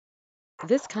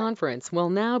This conference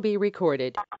will now be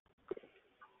recorded.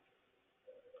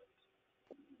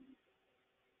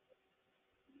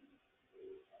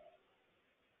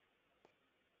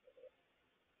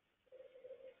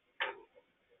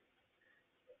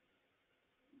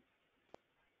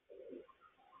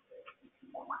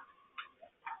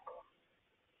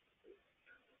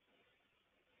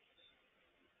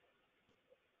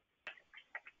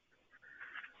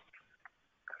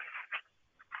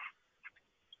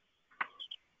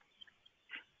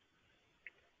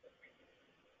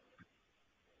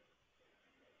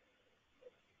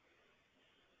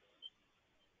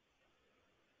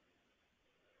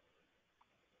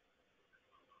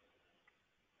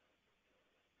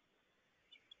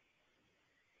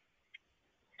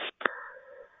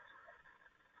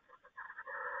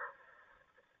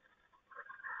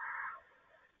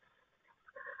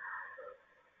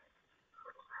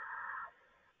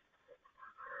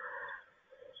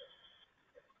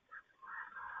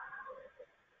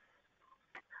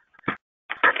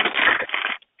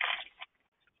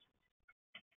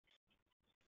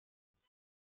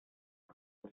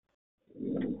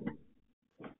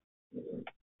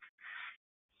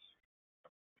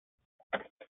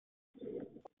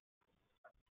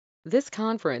 This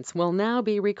conference will now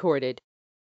be recorded.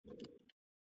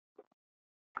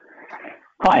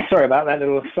 Hi, sorry about that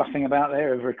little fussing about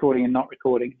there of recording and not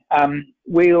recording.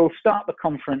 We'll start the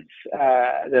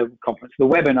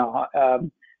webinar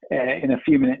in a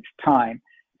few minutes' time.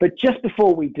 But just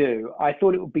before we do, I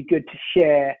thought it would be good to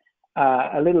share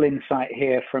a little insight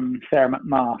here from Sarah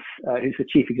McMath, who's the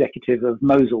Chief Executive of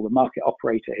Mosul, the market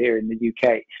operator here in the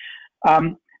UK.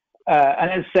 And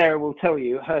as Sarah will tell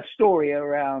you, her story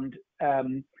around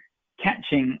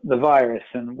catching the virus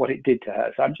and what it did to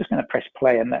her. So I'm just going to press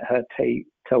play and let her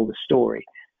tell the story.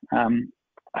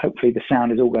 Hopefully the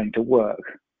sound is all going to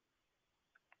work.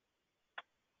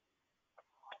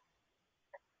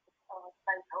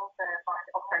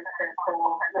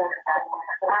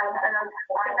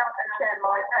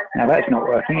 Now that's not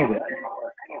working, is it?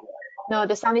 No,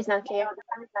 the sound is not clear.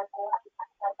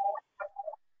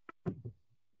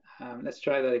 Let's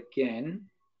try that again.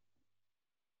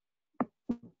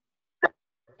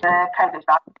 The COVID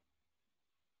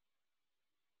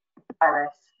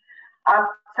virus.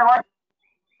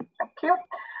 Thank you.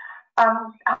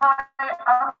 Hi,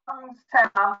 I'm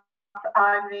Sarah.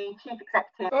 I'm the Chief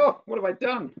Executive. Oh, what have I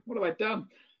done? What have I done?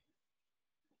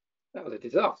 That was a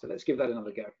disaster. Let's give that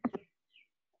another go.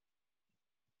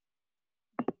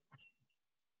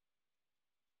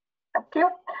 Thank you.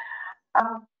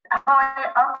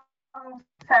 Hi, I'm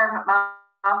Sarah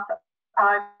McMath.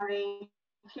 I'm the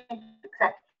Chief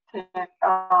Executive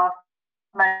of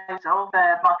Mosul,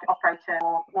 the market operator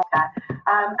for water.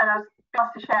 And I was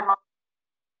asked to share my...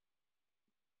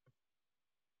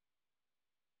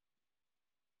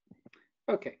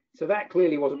 Okay, so that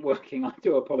clearly wasn't working. I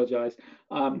do apologise.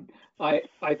 I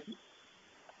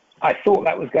thought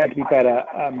that was going to be better.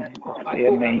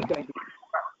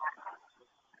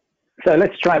 So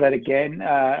let's try that again.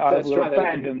 I will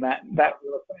abandon that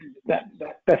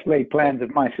best laid plans of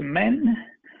mice and men.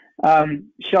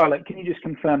 Charlotte, can you just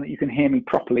confirm that you can hear me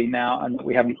properly now and that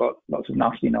we haven't got lots of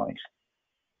nasty noise?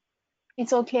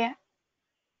 It's all clear.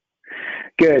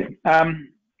 Good.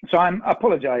 So I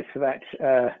apologise for that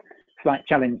slight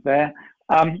challenge there.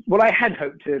 What I had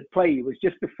hoped to play you was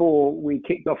just before we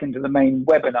kicked off into the main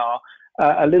webinar,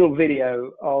 a little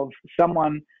video of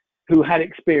someone who had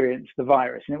experienced the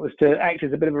virus, and it was to act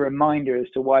as a bit of a reminder as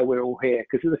to why we're all here,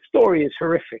 because the story is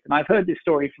horrific. And I've heard this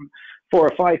story from 4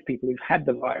 or 5 people who've had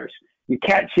the virus. You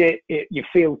catch it, you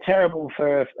feel terrible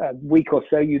for a week or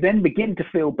so, you then begin to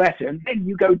feel better, and then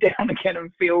you go down again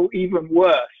and feel even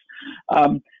worse.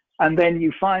 And then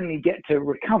you finally get to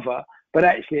recover, but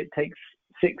actually it takes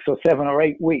 6 or 7 or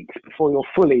 8 weeks before you're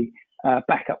fully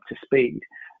back up to speed.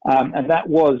 And that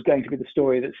was going to be the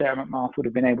story that Sarah McMath would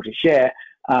have been able to share,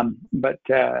 but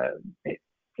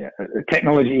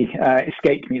technology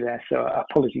escaped me there, so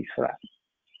apologies for that.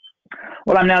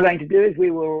 What I'm now going to do is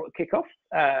we will kick off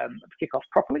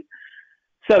properly.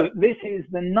 So this is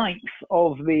the 9th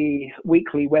of the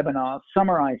weekly webinars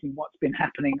summarizing what's been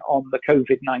happening on the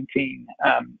COVID-19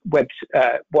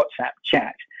 WhatsApp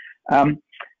chat.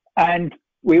 And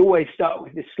we always start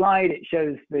with this slide. It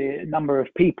shows the number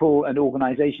of people and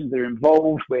organizations that are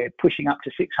involved. We're pushing up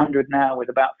to 600 now, with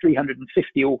about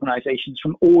 350 organizations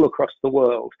from all across the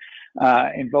world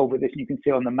involved with this. And you can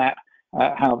see on the map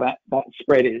how that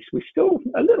spread is. We're still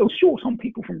a little short on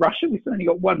people from Russia. We've only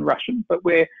got 1 Russian, but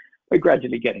we're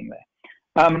gradually getting there.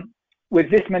 With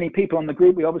this many people on the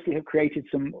group, we obviously have created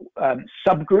some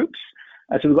subgroups.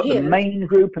 So we've got the main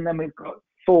group, and then we've got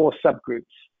 4 subgroups.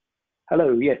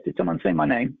 Hello, yes, did someone say my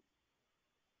name?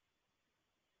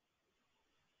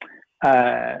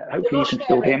 Hopefully you can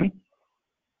still hear me.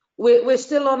 We're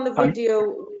still on the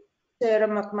video, Sarah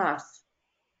McMath.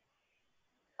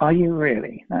 Are you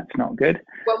really? That's not good.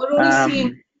 Well,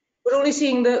 we're only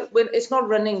seeing it's not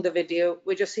running the video.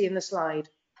 We're just seeing the slide.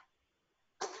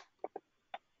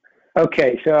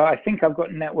 Okay, so I think I've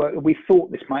got network. We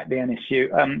thought this might be an issue.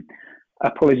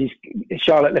 Apologies,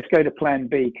 Charlotte. Let's go to Plan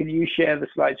B. Can you share the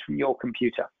slides from your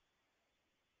computer?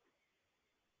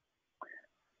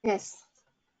 Yes.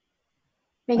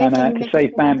 Megan, and to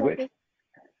save bandwidth.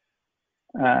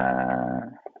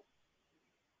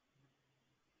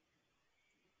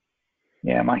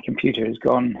 Yeah, my computer has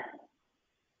gone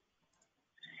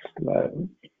slow.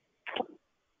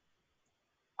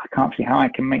 I can't see how I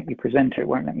can make you presenter. It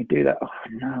won't let me do that. Oh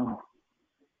no.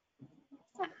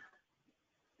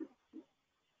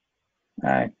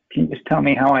 Can you just tell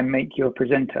me how I make you a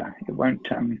presenter? It won't.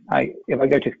 If I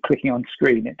go to clicking on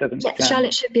screen, it doesn't. Yeah,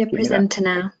 Charlotte should be a presenter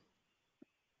now.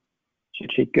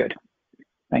 Should she? Good.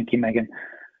 Thank you, Megan.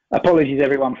 Apologies,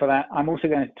 everyone, for that. I'm also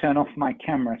going to turn off my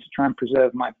camera to try and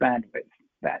preserve my bandwidth.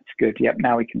 That's good. Yep,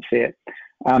 now we can see it.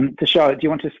 So Charlotte, do you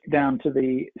want to go down to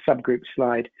the subgroup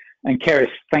slide? And Keris,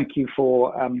 thank you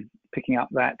for picking up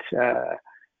that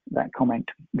that comment,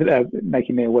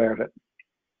 making me aware of it.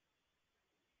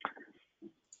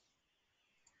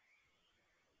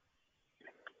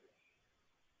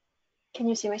 Can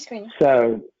you see my screen?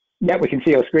 So, yeah, we can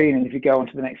see your screen, and if you go on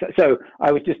to the next slide. So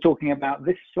I was just talking about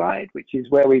this slide, which is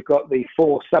where we've got the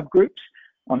 4 subgroups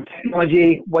on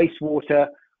technology, wastewater,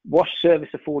 wash service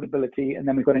affordability, and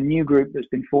then we've got a new group that's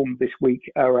been formed this week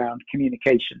around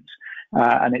communications.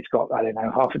 And it's got, I don't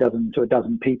know, half a dozen to a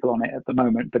dozen people on it at the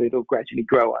moment, but it'll gradually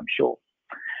grow, I'm sure.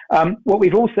 What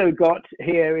we've also got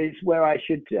here is where I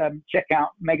should check out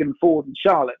Megan Ford and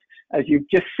Charlotte. As you've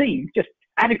just seen, just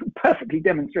perfectly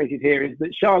demonstrated here is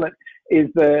that Charlotte is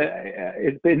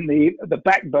has been the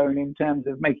backbone in terms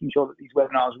of making sure that these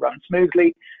webinars run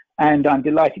smoothly. And I'm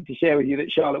delighted to share with you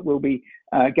that Charlotte will be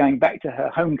going back to her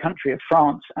home country of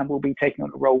France and will be taking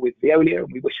on a role with Veolia,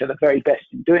 and we wish her the very best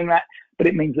in doing that. But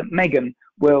it means that Megan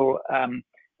will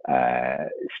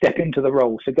step into the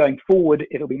role. So going forward,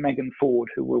 it'll be Megan Ford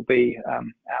who will be our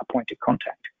point of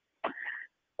contact.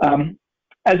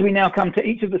 As we now come to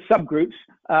each of the subgroups,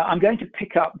 I'm going to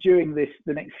pick up during the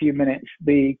next few minutes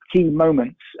the key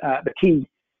moments, the key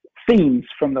themes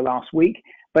from the last week.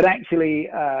 But actually,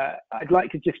 I'd like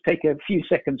to just take a few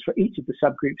seconds for each of the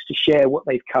subgroups to share what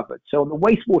they've covered. So on the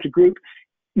wastewater group,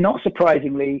 not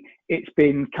surprisingly, it's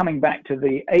been coming back to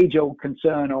the age-old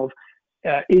concern of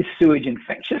is sewage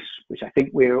infectious, which I think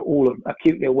we're all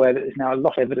acutely aware that there's now a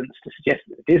lot of evidence to suggest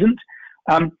that it isn't.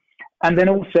 And then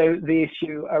also the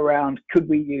issue around could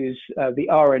we use the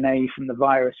RNA from the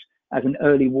virus as an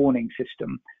early warning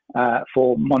system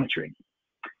for monitoring.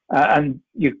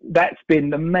 That's been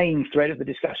the main thread of the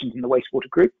discussions in the wastewater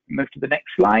group. Move to the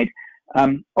next slide.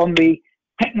 On the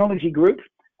technology group,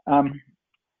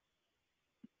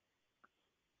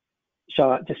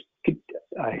 Charlotte, it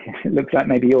looks like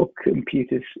maybe your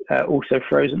computer's also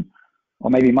frozen, or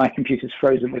maybe my computer's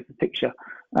frozen with the picture.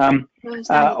 On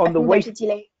the waste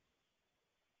delay.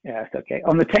 Yeah, it's okay.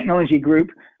 On the technology group,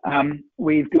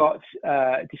 we've got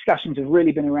discussions have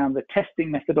really been around the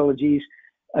testing methodologies,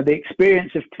 the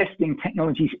experience of testing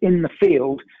technologies in the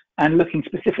field, and looking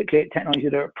specifically at technologies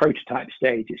that are at prototype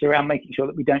stage. It's around making sure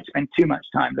that we don't spend too much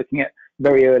time looking at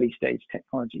very early stage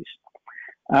technologies.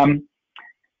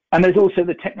 And there's also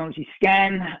the technology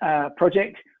scan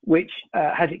project, which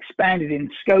has expanded in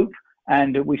scope,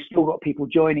 and we've still got people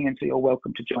joining, and so you're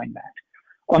welcome to join that.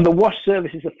 On the WASH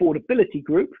services affordability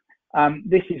group,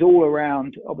 this is all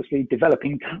around obviously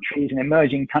developing countries and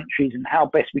emerging countries and how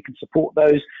best we can support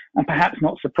those. And perhaps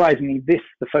not surprisingly, the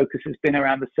focus has been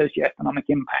around the socioeconomic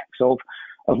impacts of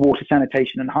water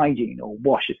sanitation and hygiene, or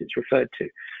WASH as it's referred to.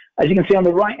 As you can see on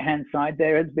the right-hand side,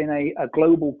 there has been a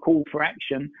global call for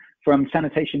action from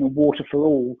Sanitation and Water for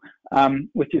All,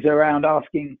 which is around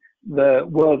asking the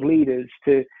world leaders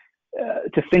to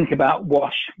think about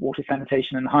WASH, water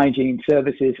sanitation and hygiene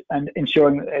services, and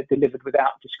ensuring that they're delivered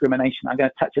without discrimination. I'm going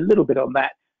to touch a little bit on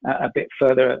that a bit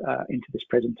further into this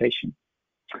presentation.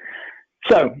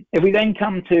 So if we then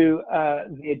come to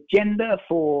the agenda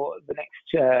for the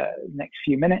next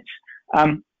few minutes,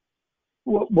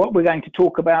 what we're going to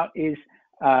talk about is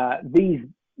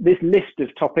this list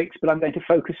of topics, but I'm going to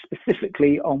focus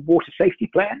specifically on water safety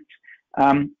plans,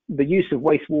 the use of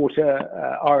wastewater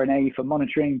RNA for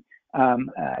monitoring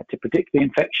to predict the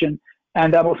infection,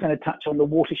 And I'm also going to touch on the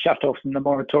water shutoffs and the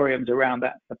moratoriums around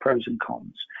that, the pros and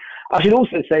cons. I should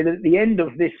also say that at the end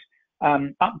of this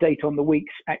update on the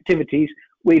week's activities,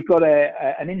 we've got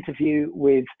an interview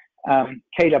with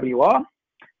KWR.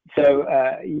 So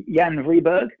Jan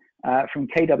Vreeberg from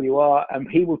KWR, and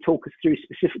he will talk us through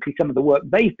specifically some of the work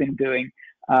they've been doing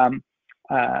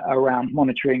around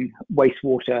monitoring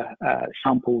wastewater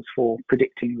samples for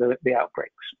predicting the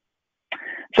outbreaks.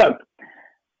 So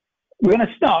we're going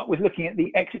to start with looking at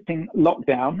the exiting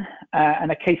lockdown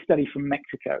and a case study from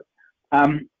Mexico.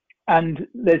 And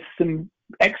there's some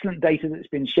excellent data that's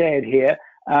been shared here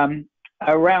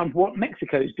around what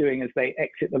Mexico is doing as they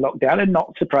exit the lockdown. And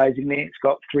not surprisingly, it's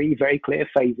got 3 very clear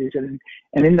phases. And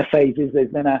in the phases,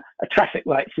 there's then a traffic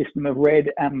light system of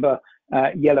red, amber,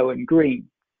 yellow, and green.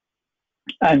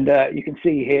 And you can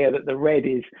see here that the red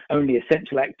is only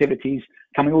essential activities,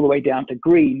 coming all the way down to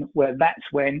green, where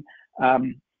that's when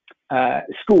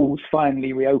schools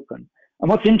finally reopen. And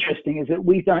what's interesting is that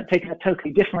we've taken a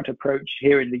totally different approach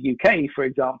here in the UK, for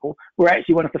example, where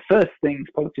actually one of the first things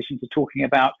politicians are talking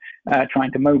about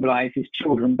trying to mobilize is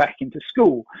children back into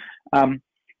school,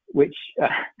 which,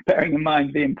 bearing in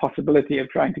mind the impossibility of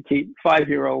trying to keep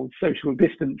 5-year-olds social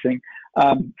distancing,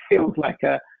 feels like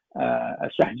a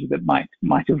strategy that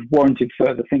might have warranted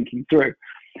further thinking through.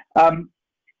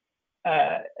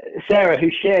 Sarah, who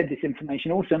shared this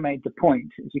information, also made the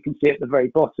point, as you can see at the very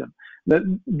bottom, that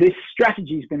this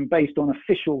strategy has been based on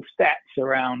official stats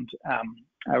around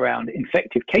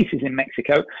infective cases in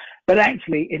Mexico, but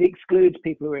actually it excludes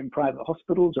people who are in private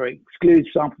hospitals, or it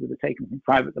excludes samples that are taken from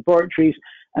private laboratories.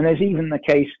 And there's even the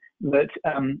case that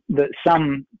that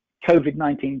some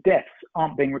COVID-19 deaths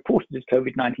aren't being reported as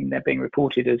COVID-19; they're being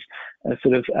reported as a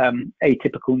sort of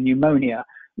atypical pneumonia,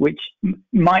 which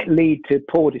might lead to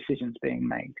poor decisions being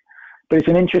made. But it's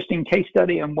an interesting case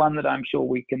study, and one that I'm sure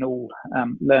we can all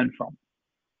learn from.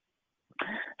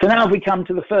 So now we come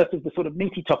to the first of the sort of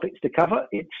meaty topics to cover.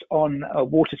 It's on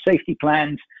water safety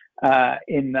plans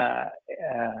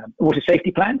water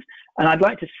safety plans. And I'd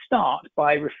like to start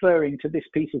by referring to this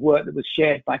piece of work that was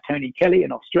shared by Tony Kelly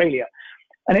in Australia.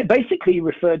 And it basically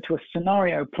referred to a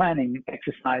scenario planning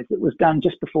exercise that was done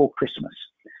just before Christmas.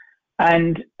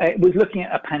 And it was looking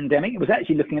at a pandemic. It was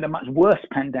actually looking at a much worse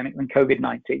pandemic than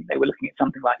COVID-19. They were looking at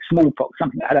something like smallpox,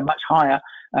 something that had a much higher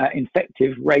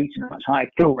infective rate and a much higher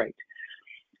kill rate.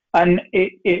 And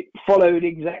it followed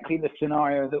exactly the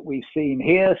scenario that we've seen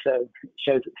here. So it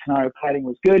shows that scenario planning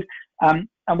was good. And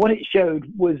what it showed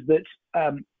was that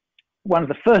one of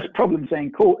the first problems they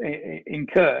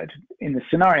incurred in the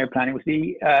scenario planning was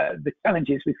the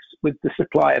challenges with the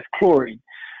supply of chlorine.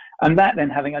 And that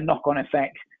then having a knock-on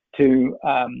effect to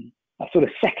a sort of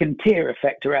second-tier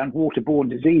effect around waterborne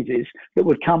diseases that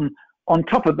would come on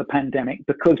top of the pandemic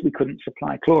because we couldn't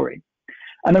supply chlorine.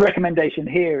 And the recommendation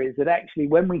here is that actually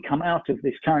when we come out of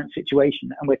this current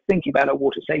situation and we're thinking about our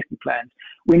water safety plans,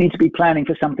 we need to be planning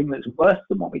for something that's worse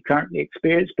than what we currently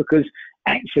experience, because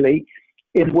actually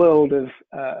in the world of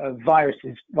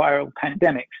viruses, viral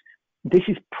pandemics, this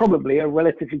is probably a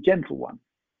relatively gentle one.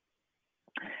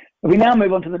 We now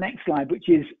move on to the next slide, which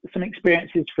is some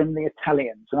experiences from the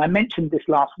Italians. And I mentioned this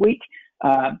last week.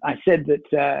 I said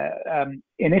that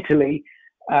in Italy,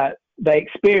 they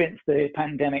experienced the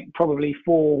pandemic probably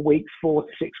 4 to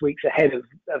 6 weeks ahead of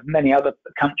many other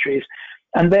countries.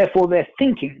 And therefore, their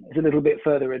thinking is a little bit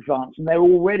further advanced. And they're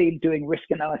already doing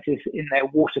risk analysis in their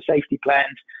water safety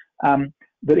plans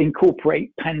that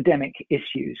incorporate pandemic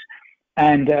issues.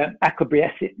 And Acqua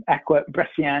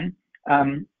Bresciane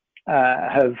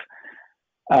have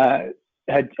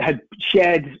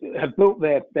built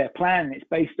their plan. It's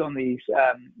based on these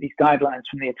guidelines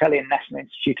from the Italian National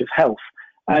Institute of Health.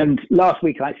 And last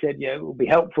week I said, it will be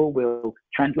helpful. We'll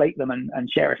translate them and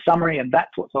share a summary. And that's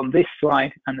what's on this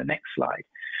slide and the next slide.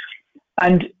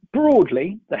 And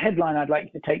broadly, the headline I'd like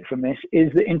you to take from this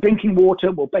is that in drinking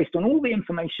water, well, based on all the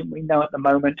information we know at the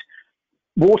moment,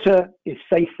 water is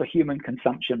safe for human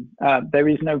consumption. There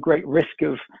is no great risk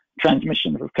of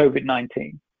transmission of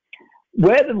COVID-19.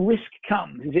 Where the risk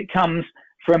comes is it comes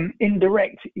from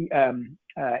indirect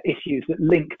issues that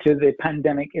link to the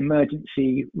pandemic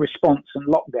emergency response and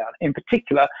lockdown. In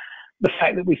particular, the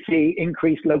fact that we see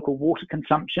increased local water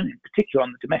consumption, in particular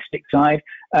on the domestic side,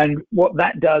 and what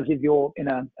that does if you're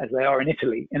as they are in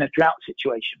Italy, in a drought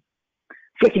situation.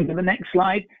 Flicking to the next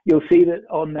slide, you'll see that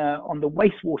on the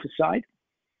wastewater side,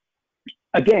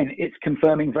 again, it's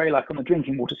confirming, very like on the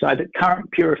drinking water side, that current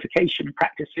purification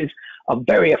practices are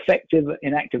very effective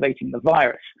in activating the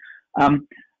virus.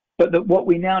 But that what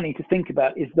we now need to think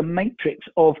about is the matrix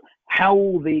of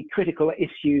how the critical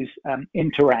issues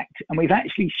interact. And we've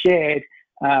actually shared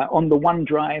on the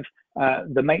OneDrive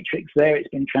the matrix there. It's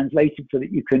been translated so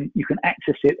that you can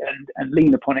access it and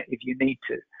lean upon it if you need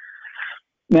to.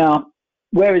 Now,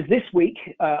 whereas this week,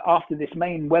 after this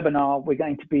main webinar, we're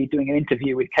going to be doing an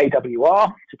interview with KWR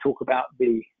to talk about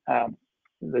the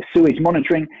sewage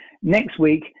monitoring. Next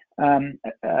week,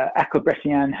 Aqua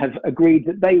Bresciane have agreed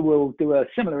that they will do a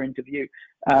similar interview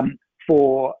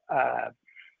for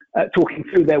talking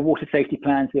through their water safety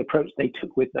plans, the approach they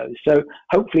took with those. So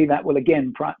hopefully that will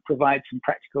again provide some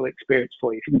practical experience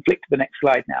for you. If you can flick to the next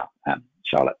slide now,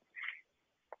 Charlotte.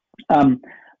 So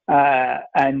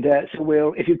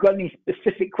if you've got any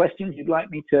specific questions you'd like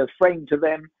me to frame to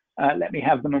them, let me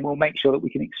have them, and we'll make sure that we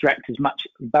can extract as much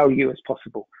value as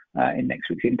possible in next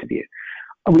week's interview.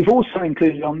 And we've also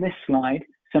included on this slide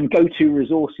some go-to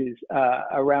resources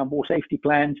around water safety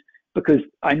plans, because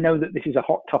I know that this is a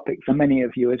hot topic for many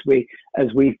of you as we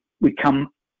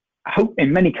come, I hope,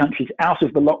 in many countries out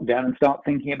of the lockdown and start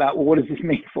thinking about, well, what does this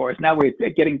mean for us? Now we're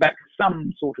getting back to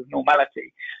some sort of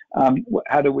normality.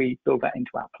 How do we build that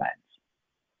into our plans?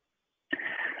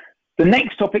 The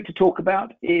next topic to talk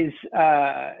about is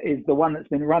the one that's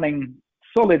been running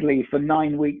solidly for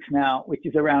 9 weeks now, which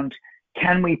is around,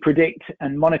 can we predict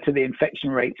and monitor the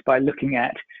infection rates by looking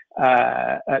at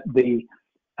the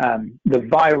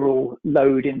viral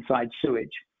load inside sewage?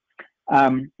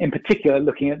 In particular,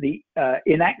 looking at the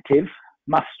inactive,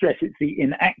 must stress it's the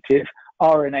inactive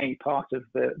RNA part of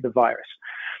the virus.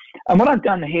 And what I've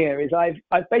done here is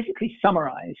I've basically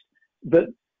summarized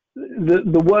the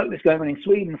work that's going on in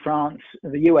Sweden, France,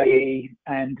 the UAE,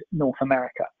 and North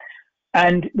America.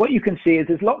 And what you can see is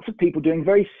there's lots of people doing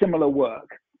very similar work,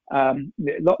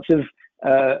 lots of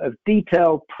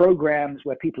detailed programs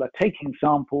where people are taking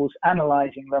samples,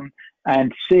 analyzing them,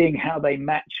 and seeing how they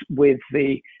match with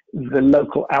the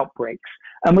local outbreaks.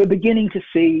 And we're beginning to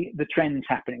see the trends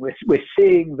happening. We're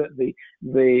seeing that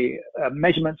the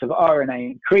measurements of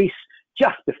RNA increase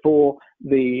just before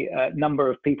the number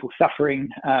of people suffering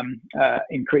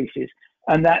increases.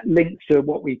 And that links to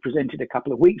what we presented a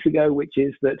couple of weeks ago, which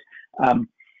is that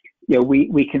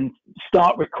we can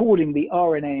start recording the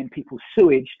RNA in people's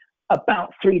sewage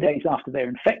about 3 days after they're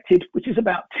infected, which is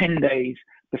about 10 days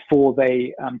before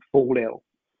they fall ill.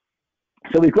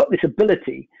 So we've got this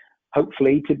ability,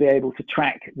 hopefully, to be able to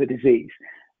track the disease.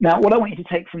 Now, what I want you to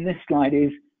take from this slide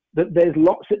is that there's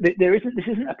this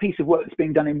isn't a piece of work that's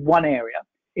being done in one area.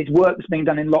 It's work that's being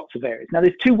done in lots of areas. Now,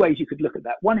 there's two ways you could look at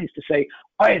that. One is to say,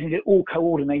 why isn't it all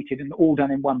coordinated and all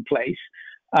done in one place?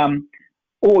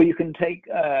 Or you can take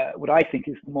what I think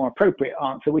is the more appropriate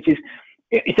answer, which is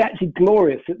it's actually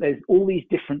glorious that there's all these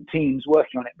different teams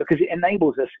working on it, because it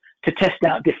enables us to test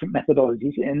out different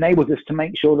methodologies. It enables us to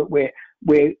make sure that we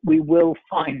will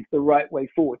find the right way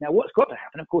forward. Now, what's got to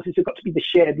happen, of course, is there's got to be the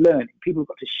shared learning. People have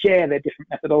got to share their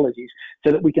different methodologies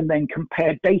so that we can then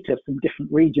compare data from different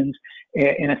regions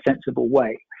in a sensible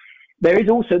way. There is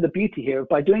also the beauty here of,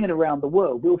 by doing it around the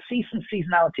world, we'll see some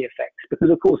seasonality effects, because,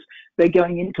 of course, they're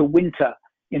going into winter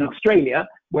in Australia,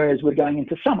 whereas we're going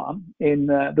into summer in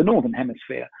the Northern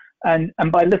Hemisphere. And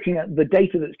by looking at the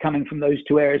data that's coming from those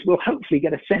two areas, we'll hopefully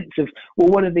get a sense of, well,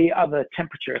 what do the other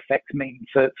temperature effects mean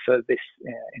for this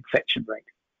infection rate?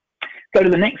 Go to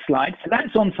the next slide. So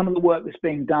that's on some of the work that's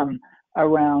being done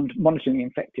around monitoring the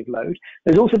infective load.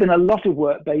 There's also been a lot of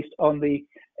work based on the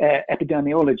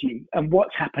epidemiology and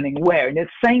what's happening where. And the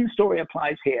same story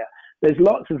applies here. There's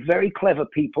lots of very clever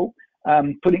people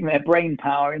putting their brain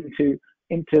power into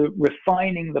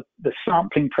refining the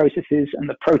sampling processes and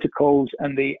the protocols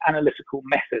and the analytical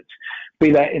methods,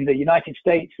 be that in the United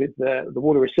States with the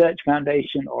Water Research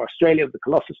Foundation, or Australia with the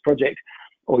Colossus Project,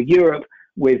 or Europe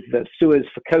with the Sewers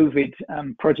for COVID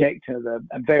project,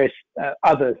 and various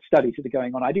other studies that are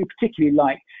going on. I do particularly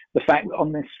like the fact that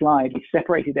on this slide we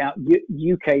separated out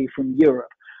UK from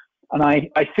Europe. And I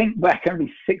think back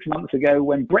only 6 months ago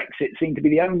when Brexit seemed to be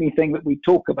the only thing that we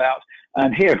talk about.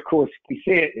 And here, of course, we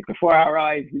see it before our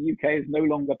eyes. The UK is no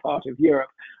longer part of Europe.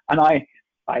 And I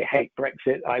hate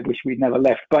Brexit. I wish we'd never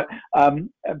left. But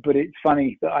it's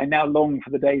funny that I now long for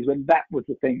the days when that was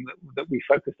the thing that we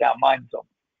focused our minds on.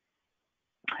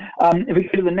 If we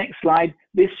go to the next slide,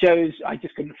 this shows, I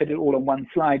just couldn't fit it all on one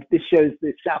slide. This shows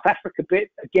the South Africa bit.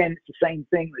 Again, it's the same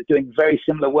thing. They're doing very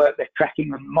similar work. They're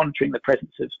tracking and monitoring the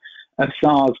presence of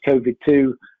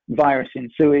SARS-CoV-2 virus in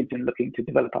sewage and looking to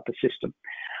develop up a system.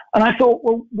 And I thought,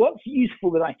 well, what's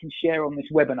useful that I can share on this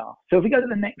webinar? So if we go to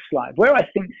the next slide, where I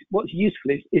think what's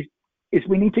useful is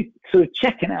we need to sort of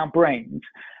check in our brains,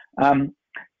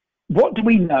 what do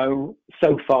we know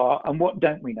so far and what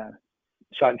don't we know?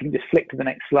 So I can just flick to the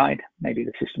next slide. Maybe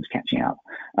the system's catching up.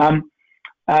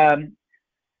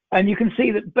 And you can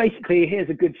see that basically here's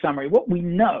a good summary. What we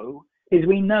know is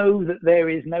we know that there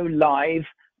is no live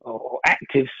or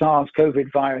active SARS-CoV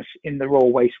virus in the raw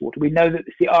wastewater. We know that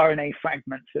it's the RNA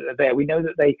fragments that are there. We know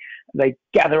that they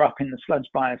gather up in the sludge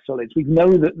biosolids. We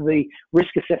know that the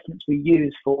risk assessments we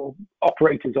use for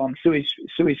operators on sewage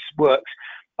works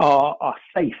are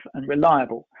safe and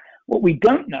reliable. What we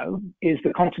don't know is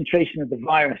the concentration of the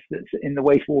virus that's in the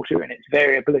wastewater and its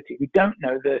variability. We don't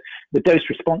know the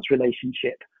dose-response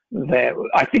relationship there.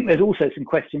 I think there's also some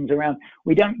questions around,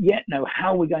 we don't yet know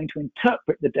how we're going to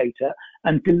interpret the data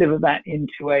and deliver that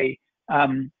into a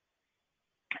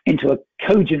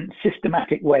cogent,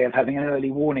 systematic way of having an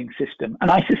early warning system. And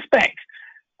I suspect,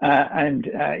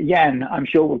 Jan, I'm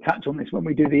sure we'll touch on this when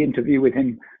we do the interview with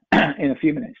him in a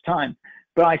few minutes' time,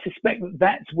 but I suspect that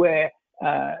that's where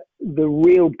the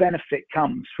real benefit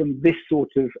comes from this sort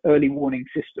of early warning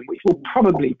system, which will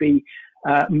probably be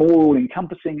more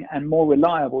all-encompassing and more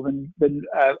reliable than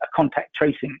a contact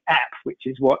tracing app, which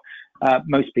is what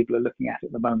most people are looking at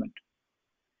the moment.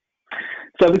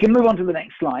 So we can move on to the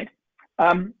next slide.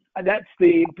 That's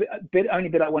the only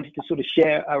bit I wanted to sort of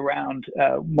share around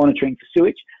monitoring for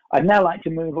sewage. I'd now like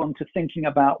to move on to thinking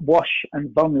about WASH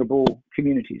and vulnerable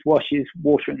communities. WASH is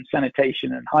water and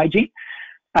sanitation and hygiene.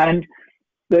 And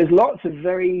there's lots of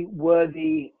very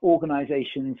worthy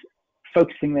organizations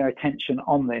focusing their attention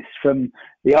on this, from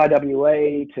the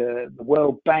IWA to the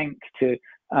World Bank to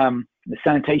the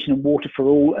Sanitation and Water for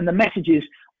All. And the messages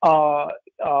are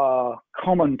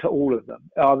common to all of them,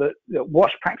 are that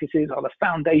WASH practices are the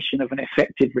foundation of an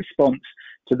effective response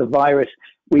to the virus.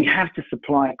 We have to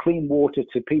supply clean water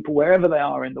to people wherever they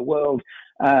are in the world,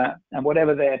 and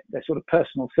whatever their sort of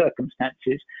personal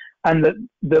circumstances, and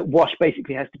that WASH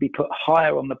basically has to be put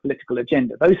higher on the political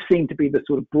agenda. Those seem to be the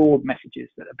sort of broad messages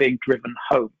that are being driven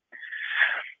home.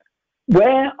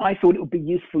 Where I thought it would be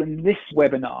useful in this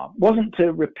webinar wasn't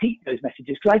to repeat those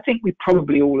messages, because I think we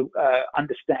probably all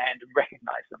understand and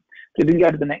recognize them. So if we can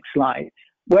go to the next slide.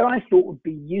 Where I thought would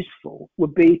be useful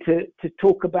would be to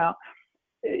talk about,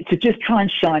 to just try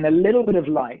and shine a little bit of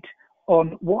light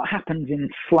on what happens in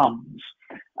slums,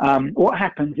 what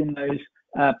happens in those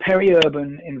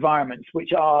peri-urban environments,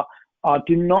 which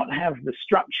do not have the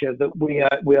structure that we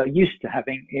are used to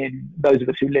having in those of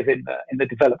us who live in the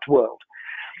developed world.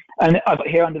 And I've got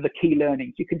here under the key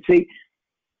learnings, you can see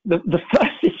the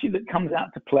first issue that comes out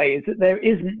to play is that there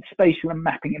isn't spatial and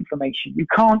mapping information. You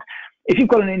can't, if you've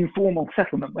got an informal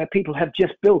settlement where people have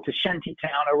just built a shanty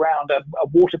town around a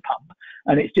water pump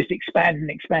and it's just expanded and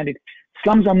expanded,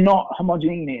 slums are not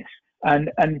homogeneous.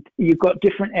 And you've got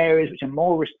different areas which are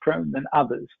more risk prone than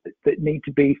others that need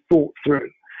to be thought through.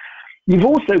 You've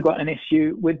also got an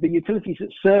issue with the utilities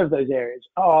that serve those areas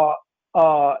are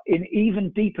in even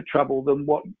deeper trouble than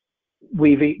what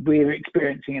we're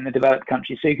experiencing in the developed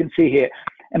countries. So you can see here,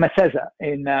 Emacesa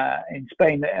in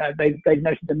Spain, they've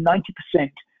noted a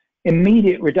 90%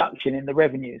 immediate reduction in the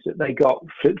revenues that they got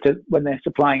when they're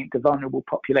supplying it to vulnerable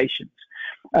populations.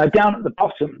 Down at the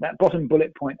bottom, that bottom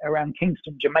bullet point around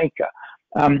Kingston, Jamaica,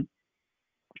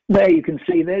 there you can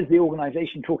see there's the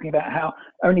organization talking about how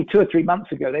only 2 or 3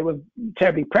 months ago they were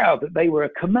terribly proud that they were a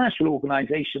commercial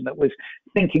organization that was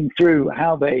thinking through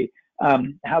how they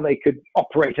could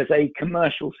operate as a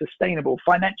commercial, sustainable,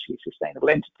 financially sustainable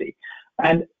entity.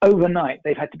 And overnight,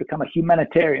 they've had to become a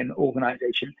humanitarian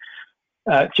organization,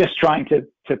 just trying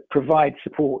to provide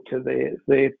support to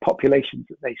the populations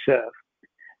that they serve.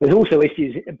 There's also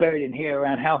issues buried in here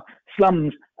around how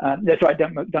slums, that's right,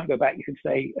 don't go back, you can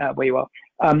stay where you are,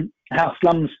 how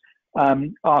slums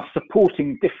are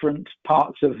supporting different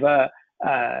parts of,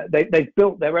 they've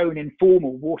built their own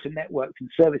informal water networks and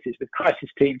services with crisis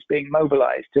teams being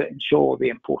mobilized to ensure the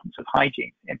importance of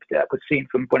hygiene. That was seen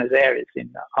from Buenos Aires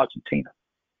in Argentina.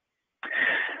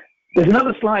 There's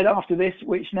another slide after this,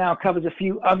 which now covers a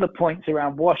few other points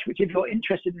around WASH, which if you're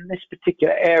interested in this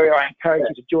particular area, I encourage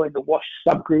you to join the WASH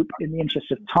subgroup. In the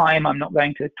interest of time, I'm not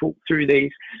going to talk through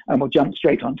these, and we'll jump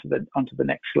straight onto the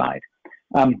next slide.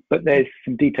 But there's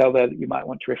some detail there that you might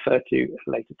want to refer to at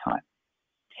a later time.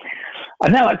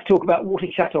 I'd now like to talk about water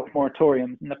shut-off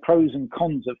moratoriums and the pros and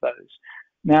cons of those.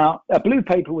 Now, a blue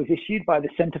paper was issued by the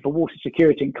Center for Water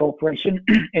Security and Cooperation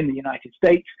in the United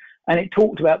States, and it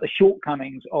talked about the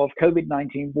shortcomings of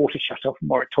COVID-19 water shut-off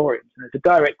moratoriums. And there's a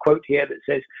direct quote here that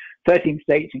says, 13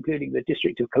 states, including the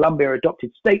District of Columbia,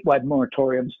 adopted statewide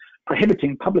moratoriums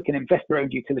prohibiting public and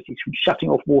investor-owned utilities from shutting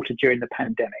off water during the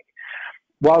pandemic.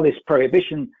 While this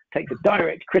prohibition takes a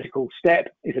direct critical step,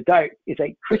 is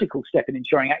a critical step in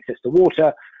ensuring access to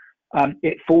water,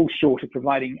 it falls short of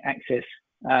providing access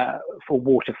for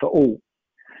water for all.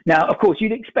 Now, of course,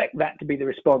 you'd expect that to be the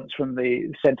response from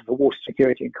the Centre for Water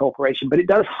Security and Cooperation, but it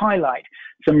does highlight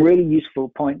some really useful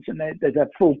points, and there's a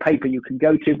full paper you can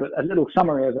go to, but a little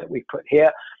summary of it we put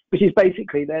here, which is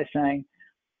basically they're saying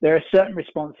there are certain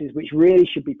responses which really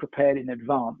should be prepared in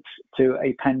advance to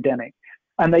a pandemic,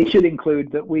 and they should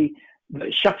include that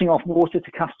shutting off water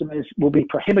to customers will be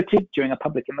prohibited during a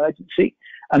public emergency,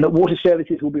 and that water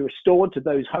services will be restored to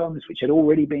those homes which had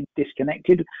already been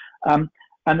disconnected,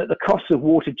 and that the costs of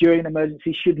water during an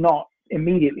emergency should not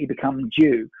immediately become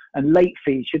due, and late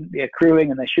fees shouldn't be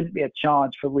accruing, and there shouldn't be a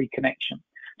charge for reconnection.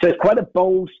 So it's quite a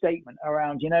bold statement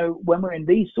around, when we're in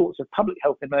these sorts of public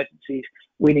health emergencies,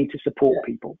 we need to support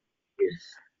people.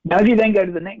 Yes. Now, if you then go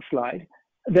to the next slide,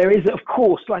 there is, of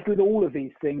course, like with all of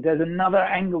these things, there's another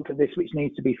angle to this which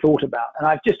needs to be thought about. And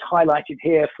I've just highlighted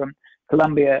here from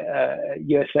Colombia,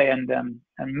 USA, and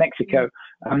Mexico,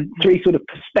 three sort of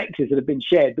perspectives that have been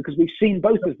shared, because we've seen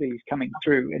both of these coming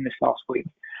through in this last week.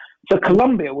 So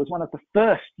Colombia was one of the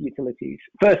first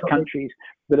countries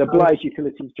that obliged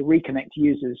utilities to reconnect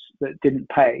users that didn't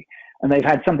pay, and they've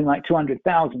had something like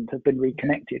 200,000 have been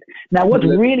reconnected. Now, what's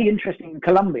really interesting in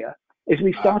Colombia is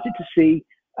we've started to see.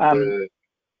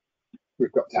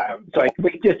 We've got down. Sorry,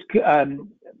 we just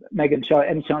Megan,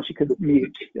 any chance you could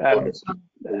mute?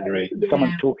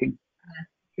 Someone's talking.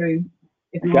 True.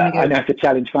 I know it's a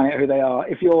challenge finding out who they are.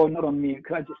 If you're not on mute,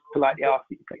 could I just politely ask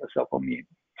that you put yourself on mute?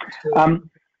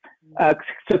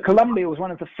 So Colombia was one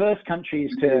of the first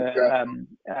countries to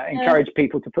encourage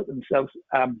people to put themselves.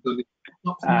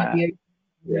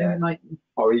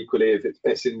 Or equally, if it's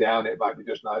pissing down, it might be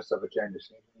just nice to have a change of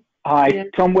scene. Hi,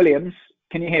 Tom Williams.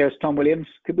 Can you hear us, Tom Williams?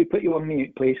 Could we put you on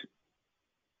mute, please?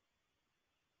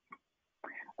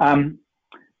 Sorry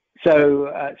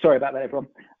about that, everyone.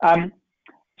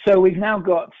 So we've now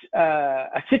got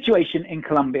a situation in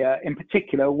Colombia in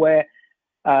particular where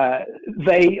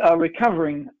they are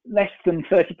recovering less than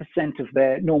 30% of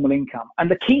their normal income. And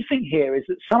the key thing here is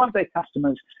that some of their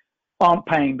customers aren't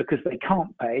paying because they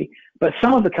can't pay, but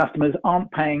some of the customers aren't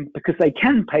paying because they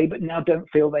can pay but now don't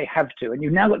feel they have to. And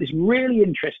you've now got this really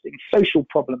interesting social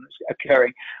problem that's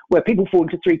occurring where people fall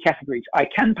into three categories. I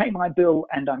can pay my bill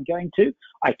and I'm going to.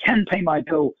 I can pay my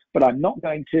bill but I'm not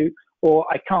going to. Or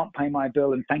I can't pay my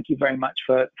bill and thank you very much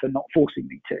for not forcing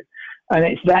me to. And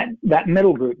it's that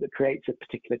middle group that creates a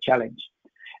particular challenge.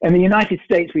 In the United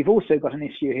States, we've also got an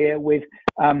issue here with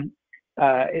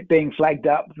it being flagged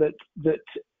up that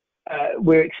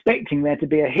we're expecting there to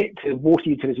be a hit to water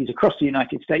utilities across the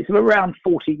United States of around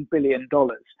 $14 billion.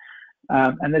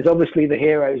 And there's obviously the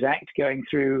HEROES Act going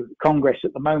through Congress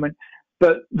at the moment,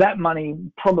 but that money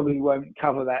probably won't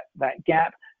cover that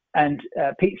gap. And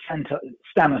Pete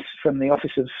Stamus from the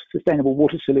Office of Sustainable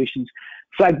Water Solutions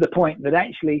flagged the point that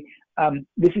actually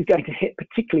this is going to hit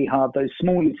particularly hard those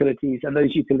small utilities and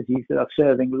those utilities that are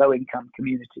serving low-income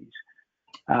communities.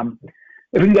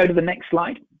 If we can go to the next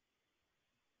slide.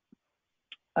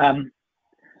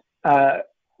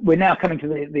 We're now coming to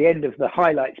the end of the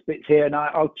highlights bits here, and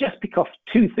I'll just pick off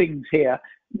two things here,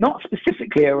 not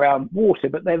specifically around water,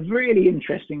 but they're really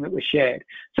interesting that were shared.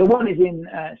 So one is in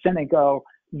Senegal,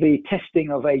 the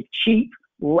testing of a cheap,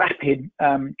 rapid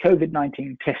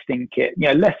COVID-19 testing kit.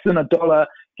 Less than $1,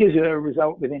 gives you a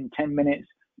result within 10 minutes,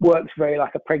 works very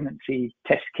like a pregnancy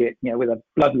test kit, with a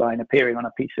bloodline appearing on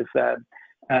a piece of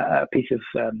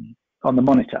on the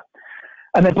monitor.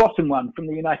 And the bottom one from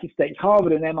the United States,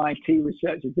 Harvard and MIT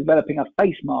researchers developing a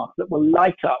face mask that will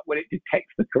light up when it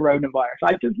detects the coronavirus.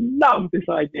 I just love this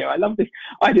idea. I love this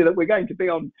idea that we're going to be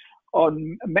on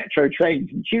metro trains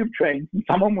and tube trains and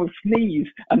someone will sneeze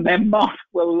and their mask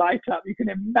will light up. You can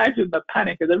imagine the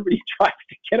panic as everybody tries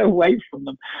to get away from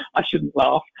them. I shouldn't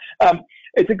laugh.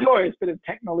 It's a glorious bit of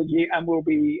technology and will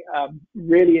be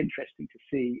really interesting to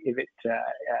see if it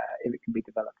can be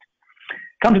developed.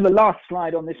 Come to the last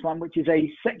slide on this one, which is a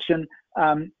section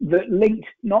that linked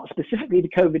not specifically to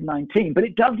COVID-19, but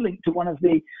it does link to one of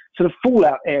the sort of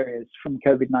fallout areas from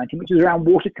COVID-19, which is around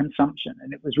water consumption.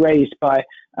 And it was raised by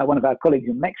one of our colleagues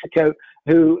in Mexico,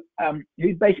 who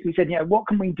basically said, what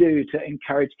can we do to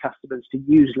encourage customers to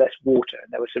use less water?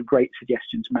 And there were some great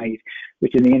suggestions made,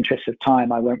 which in the interest of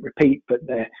time, I won't repeat, but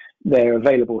they're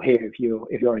available here if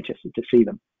you're interested to see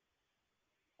them.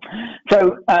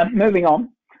 So moving on.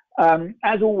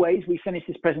 As always, we finish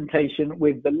this presentation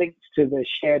with the links to the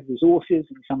shared resources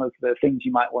and some of the things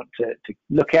you might want to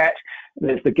look at.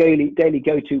 There's the Daily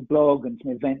Go-To blog and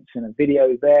some events and a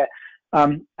video there.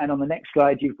 And on the next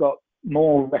slide, you've got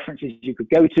more references you could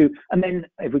go to. And then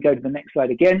if we go to the next slide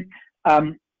again,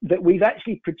 that we've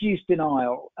actually produced in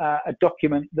ISLE a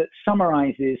document that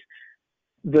summarizes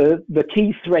the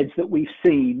key threads that we've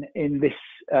seen in this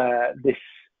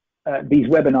these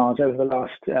webinars over the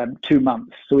last 2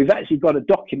 months. So we've actually got a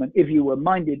document, if you were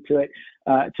minded to it,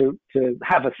 to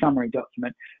have a summary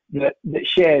document that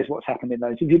shares what's happened in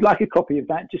those. If you'd like a copy of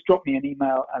that, just drop me an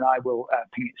email and I will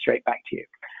ping it straight back to you.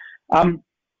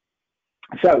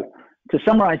 So to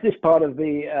summarize this part of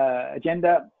the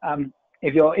agenda,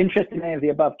 if you're interested in any of the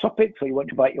above topics or you want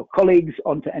to invite your colleagues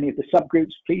onto any of the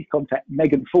subgroups, please contact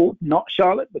Megan Ford, not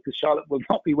Charlotte, because Charlotte will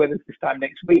not be with us this time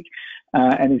next week.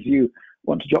 And if you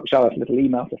want to drop Charlotte a little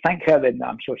email to thank her, then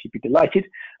I'm sure she'd be delighted.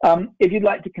 If you'd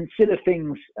like to consider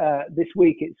things this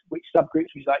week, it's which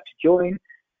subgroups would you like to join.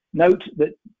 Note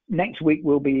that next week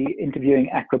we'll be interviewing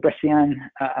Aqua Brescian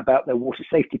about their water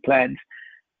safety plans.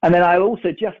 And then I'll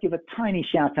also just give a tiny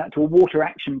shout out to a water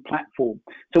action platform.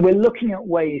 So we're looking at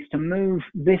ways to move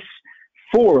this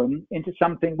forum into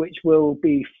something which will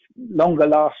be longer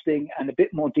lasting and a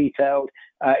bit more detailed.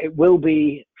 It will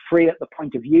be free at the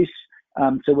point of use.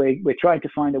 So we're trying to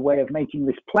find a way of making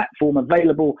this platform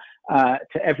available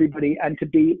to everybody and to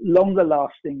be longer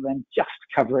lasting than just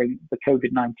covering the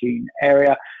COVID-19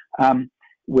 area.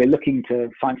 We're looking to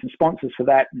find some sponsors for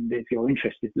that, and if you're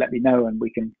interested, let me know and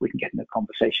we can get in a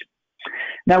conversation.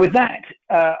 Now with that,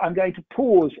 I'm going to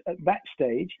pause at that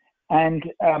stage, and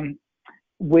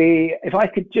if I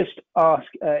could just ask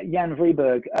Jan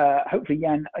Vreeburg, hopefully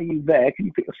Jan, are you there? Can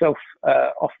you put yourself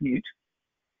off mute?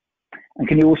 And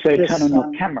can you also turn on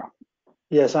your camera?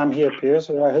 Yes, I'm here, Piers.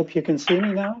 So I hope you can see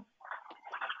me now.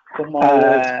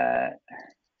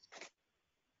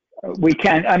 We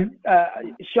can.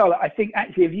 Charlotte, I think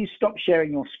actually if you stop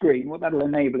sharing your screen, what that'll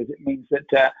enable is it means that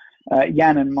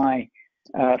Jan and my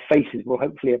faces will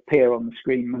hopefully appear on the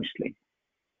screen mostly.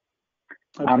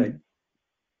 Okay.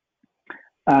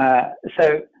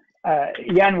 So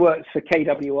Jan works for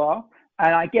KWR,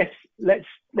 and I guess let's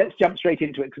jump straight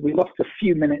into it because we lost a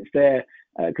few minutes there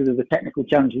because of the technical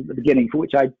challenges at the beginning, for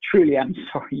which I truly am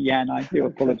sorry, Jan. I do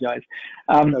apologise.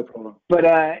 No problem. But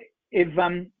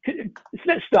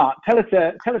let's start. Tell us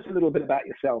a little bit about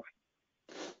yourself.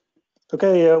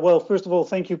 Okay. Well, first of all,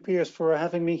 thank you, Piers, for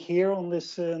having me here on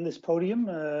this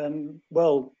podium.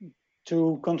 Well,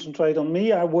 to concentrate on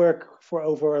me, I work for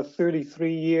over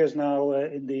 33 years now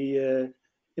in the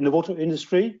water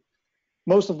industry.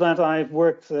 Most of that I've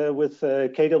worked with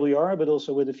KWR, but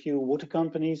also with a few water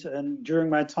companies. And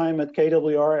during my time at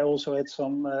KWR, I also had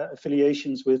some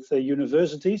affiliations with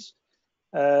universities,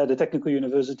 the Technical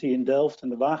University in Delft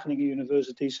and the Wageningen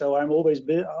University. So I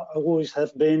always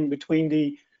have been between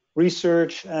the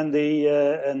research and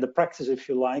the practice, if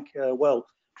you like. Well,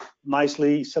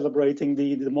 nicely celebrating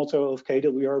the motto of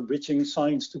KWR, bridging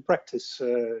science to practice,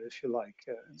 if you like.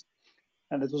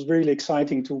 And it was really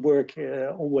exciting to work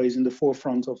always in the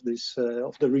forefront of this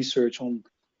of the research on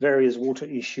various water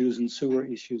issues and sewer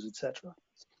issues, etc.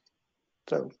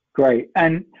 So great.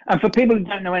 And for people who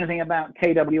don't know anything about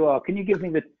KWR, can you give me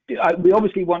we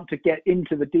obviously want to get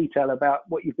into the detail about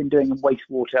what you've been doing in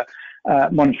wastewater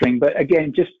monitoring, but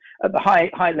again, just at the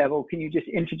high level, can you just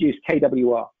introduce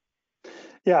KWR?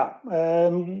 Yeah,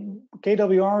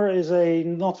 KWR is a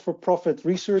not-for-profit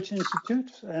research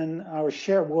institute, and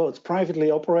it's privately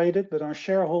operated, but our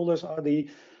shareholders are the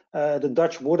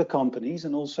Dutch water companies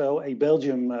and also a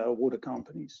Belgian water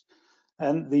companies.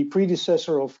 And the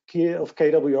predecessor of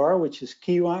KWR, which is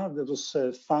Kiwa, that was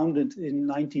founded in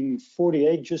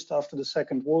 1948, just after the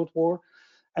Second World War,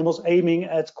 and was aiming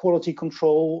at quality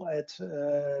control, at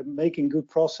making good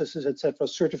processes, etc.,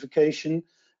 certification,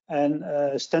 and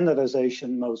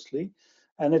standardization mostly.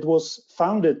 And it was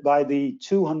founded by the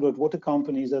 200 water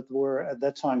companies that were at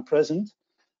that time present.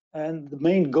 And the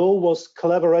main goal was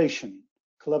collaboration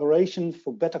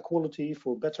for better quality,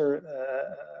 for better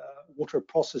water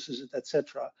processes,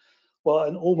 etc. Well,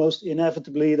 and almost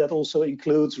inevitably that also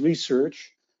includes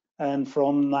research. And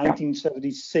from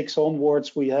 1976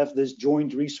 onwards, we have this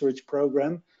joint research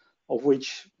program, of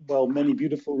which, well, many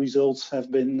beautiful results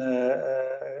have been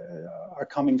are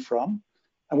coming from.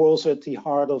 And we're also at the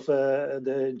heart of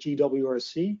the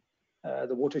GWRC,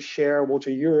 the Water Share, Water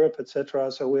Europe,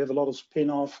 etc. So we have a lot of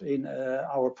spin-off in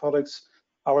our products,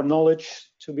 our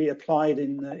knowledge to be applied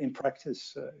in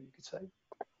practice, you could say.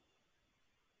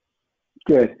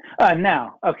 Good.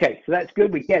 Now, okay, so that's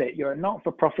good. We get it. You're a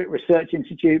not-for-profit research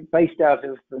institute based out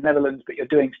of the Netherlands, but you're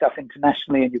doing stuff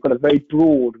internationally, and you've got a very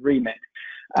broad remit.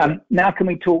 Now, can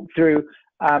we talk through?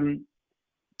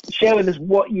 Share with us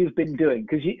what you've been doing,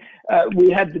 because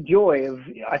we had the joy of,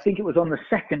 I think it was on the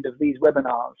second of these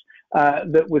webinars,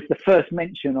 that was the first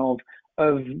mention of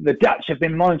the Dutch have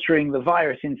been monitoring the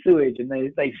virus in sewage, and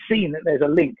they've seen that there's a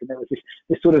link, and there was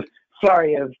this sort of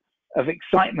flurry of of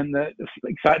excitement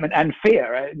and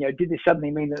fear. You know, did this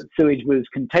suddenly mean that sewage was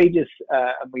contagious?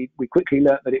 And we quickly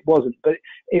learned that it wasn't. But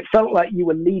it felt like you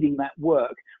were leading that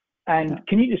work. And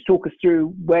can you just talk us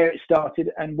through where it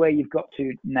started and where you've got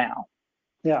to now?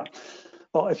 Yeah.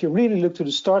 Well, if you really look to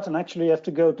the start, and actually you have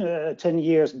to go 10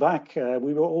 years back,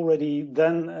 we were already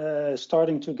then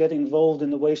starting to get involved in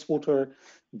the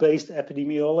wastewater-based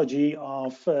epidemiology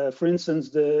of, for instance,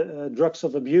 the drugs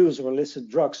of abuse or illicit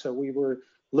drugs. So we were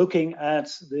looking at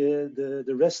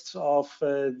the rests of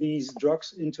these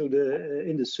drugs in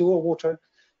the sewer water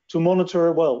to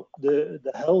monitor, well,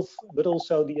 the health, but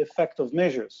also the effect of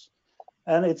measures.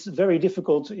 And it's very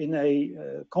difficult in a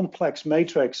complex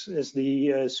matrix as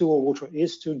the sewer water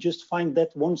is to just find that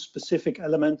one specific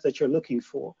element that you're looking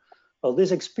for. Well,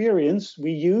 this experience we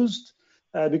used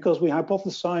because we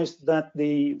hypothesized that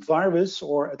the virus,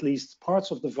 or at least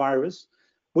parts of the virus,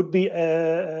 would be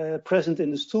present in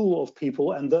the stool of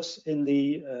people and thus in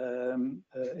the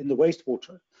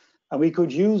wastewater. And we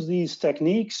could use these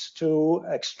techniques to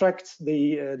extract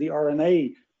the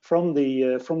RNA from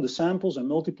the samples and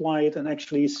multiply it and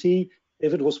actually see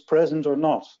if it was present or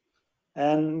not.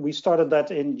 And we started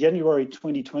that in January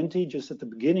 2020, just at the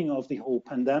beginning of the whole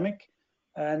pandemic.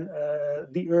 And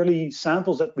the early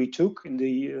samples that we took in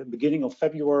the beginning of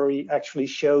February actually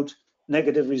showed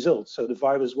negative results. So the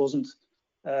virus wasn't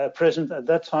present at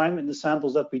that time in the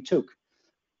samples that we took.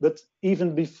 But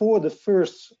even before the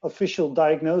first official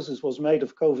diagnosis was made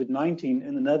of COVID-19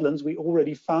 in the Netherlands, we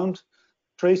already found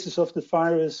traces of the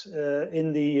virus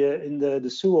in the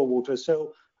sewer water.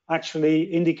 So actually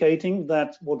indicating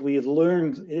that what we had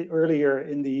learned earlier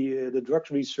in the drug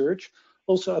research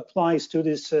also applies to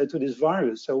this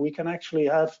virus. So we can actually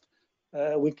have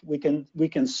we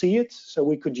can see it. So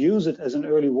we could use it as an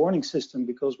early warning system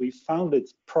because we found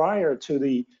it prior to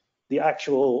the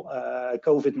actual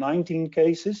COVID-19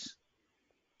 cases.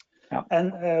 Yeah.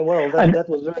 And well, that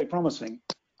was very promising.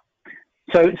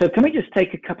 So can we just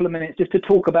take a couple of minutes just to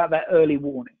talk about that early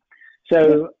warning?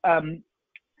 So,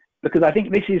 because I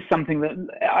think this is something that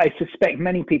I suspect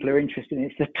many people are interested in.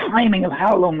 It's the timing of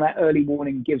how long that early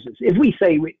warning gives us. If we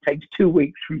say it takes 2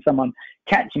 weeks from someone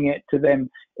catching it to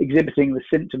them exhibiting the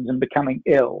symptoms and becoming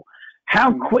ill,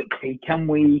 how quickly can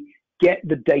we get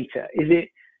the data? Is it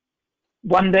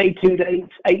 1 day, 2 days,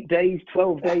 8 days,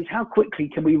 12 days? How quickly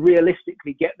can we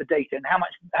realistically get the data, and how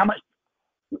much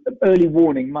early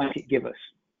warning might it give us?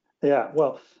 Yeah,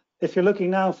 well, if you're looking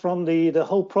now from the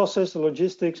whole process, the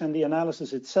logistics and the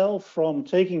analysis itself, from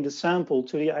taking the sample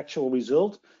to the actual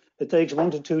result, it takes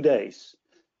 1 to 2 days.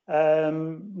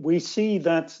 We see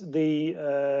that the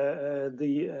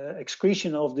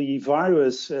excretion of the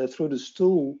virus through the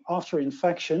stool after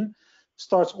infection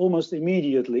starts almost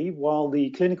immediately, while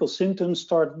the clinical symptoms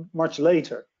start much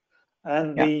later.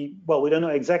 And well, we don't know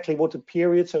exactly what the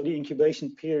period, so the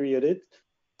incubation period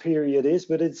is,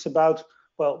 but it's about,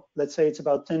 well, let's say it's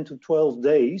about 10 to 12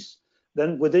 days.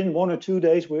 Then within 1 or 2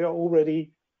 days, we are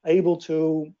already able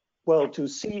to, well, to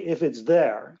see if it's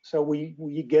there. So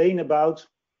we gain about,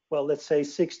 well, let's say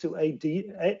 6 to 8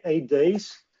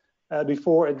 days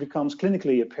before it becomes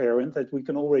clinically apparent that we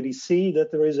can already see that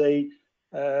there is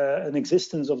an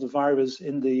existence of the virus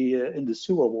in the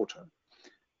sewer water.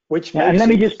 Which and let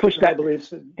me just push that.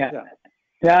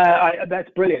 Yeah, that's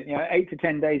brilliant. 8 to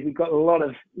 10 days. We've got a lot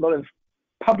of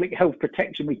public health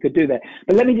protection we could do there.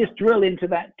 But let me just drill into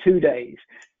that 2 days,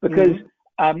 because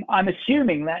I'm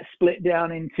assuming that's split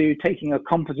down into taking a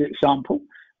composite sample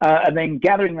and then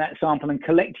gathering that sample and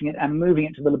collecting it and moving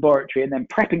it to the laboratory and then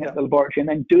prepping it at the laboratory and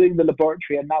then doing the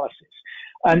laboratory analysis.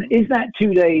 And is that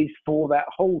 2 days for that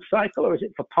whole cycle, or is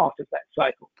it for part of that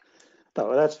cycle?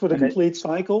 No, that's for the complete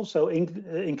cycle. So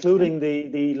including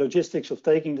the logistics of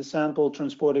taking the sample,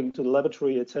 transporting to the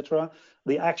laboratory, etc.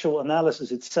 The actual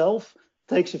analysis itself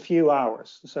takes a few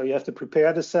hours. So you have to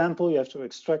prepare the sample, you have to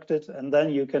extract it, and then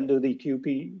you can do the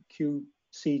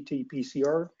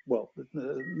qCT-PCR. Well,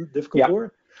 difficult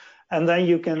word. And then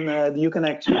you can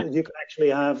actually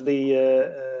have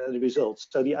the results.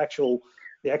 So the actual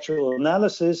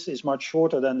analysis is much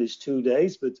shorter than these 2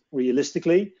 days, but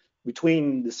realistically,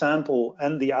 between the sample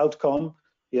and the outcome,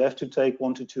 you have to take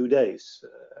 1 to 2 days.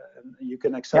 And you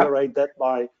can accelerate that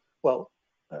by, well,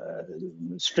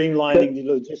 streamlining the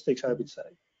logistics, I would say.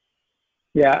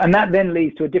 Yeah, and that then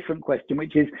leads to a different question,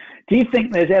 which is, do you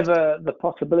think there's ever the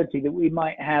possibility that we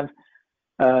might have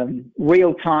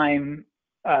real-time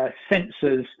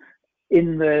sensors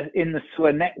in the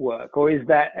sewer network, or is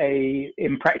that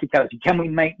in practicality? Can we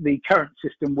make the current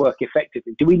system work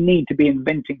effectively? Do we need to be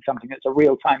inventing something that's a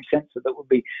real-time sensor that would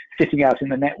be sitting out in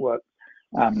the network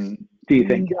Do you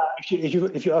think? Yeah,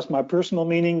 if you ask my personal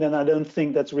meaning, then I don't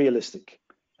think that's realistic.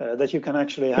 That you can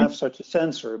actually have such a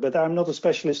sensor, but I'm not a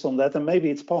specialist on that, and maybe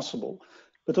it's possible.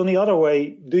 But on the other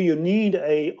way, do you need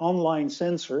a online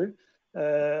sensor?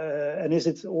 And is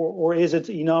it or is it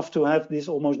enough to have this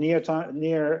almost near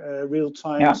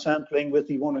real-time sampling with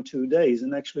the 1 or 2 days?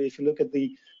 And actually, if you look at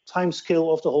the time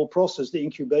scale of the whole process, the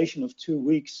incubation of 2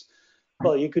 weeks,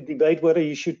 well, you could debate whether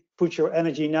you should put your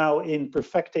energy now in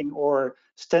perfecting or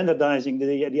standardizing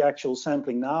the actual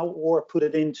sampling now, or put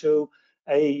it into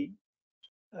a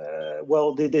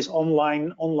this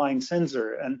online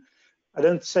sensor. And I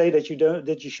don't say that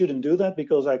you shouldn't do that,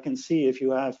 because I can see if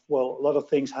you have, well, a lot of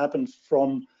things happen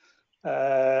from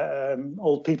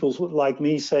old people like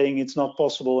me saying it's not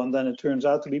possible, and then it turns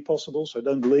out to be possible. So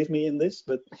don't believe me in this,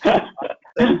 but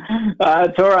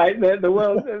it's all right.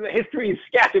 The history is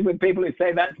scattered with people who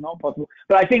say that's not possible.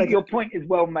 But I think your point is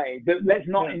well made. That let's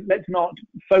not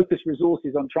focus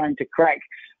resources on trying to crack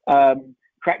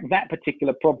that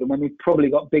particular problem when we've probably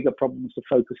got bigger problems to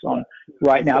focus on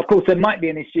right now. Of course, there might be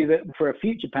an issue that for a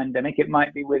future pandemic, it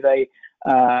might be with a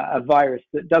virus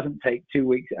that doesn't take 2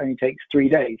 weeks, it only takes 3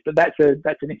 days. But that's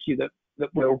an issue that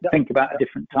we'll think about at a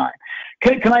different time.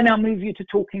 Can I now move you to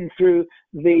talking through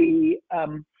the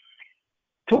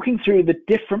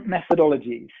different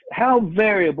methodologies? How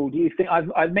variable do you think?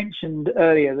 I've mentioned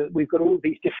earlier that we've got all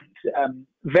these different,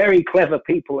 very clever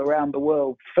people around the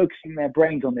world focusing their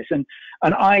brains on this, and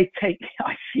I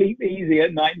sleep easy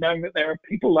at night knowing that there are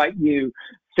people like you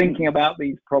thinking about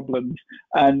these problems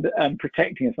and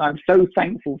protecting us. I'm so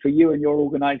thankful for you and your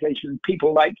organization and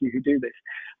people like you who do this.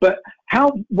 But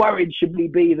how worried should we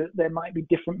be that there might be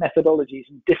different methodologies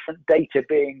and different data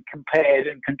being compared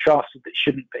and contrasted that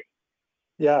shouldn't be?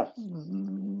 Yeah,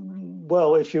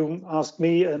 well, if you ask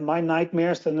me, my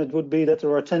nightmares, then it would be that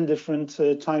there are 10 different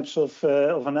types of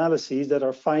analyses that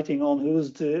are fighting on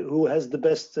who has the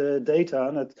best data.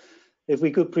 And that if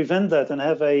we could prevent that and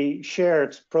have a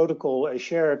shared protocol, a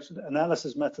shared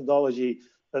analysis methodology,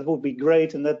 that would be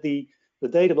great. And that the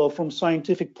data, well, from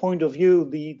scientific point of view,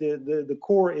 the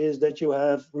core is that you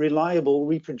have reliable,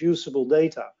 reproducible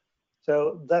data.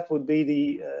 So that would be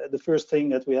the first thing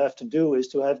that we have to do, is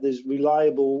to have this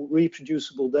reliable,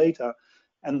 reproducible data,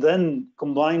 and then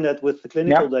combine that with the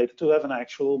clinical data to have an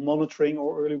actual monitoring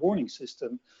or early warning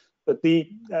system. But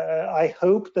I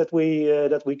hope that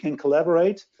we can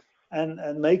collaborate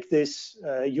and make this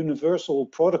universal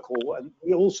protocol. And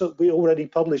we already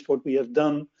published what we have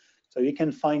done, so you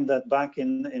can find that back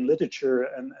in literature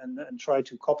and try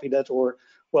to copy that, or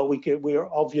well,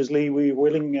 we're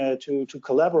willing to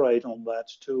collaborate on that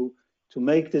to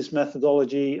make this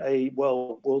methodology a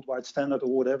worldwide standard,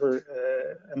 or whatever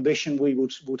ambition we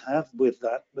would have with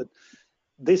that. But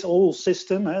this whole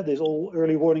system, this whole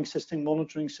early warning system,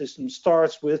 monitoring system,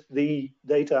 starts with the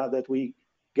data that we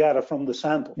gather from the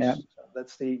samples. Yeah. So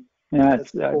that's the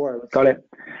core. Got it.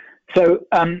 So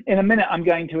in a minute, I'm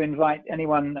going to invite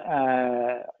anyone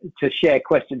to share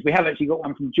questions. We have actually got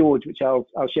one from George, which I'll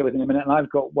share with in a minute, and I've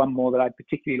got one more that I'd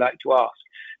particularly like to ask.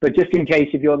 But just in case,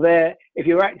 if you're there, if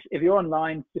you're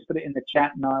online, just put it in the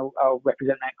chat, and I'll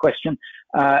represent that question.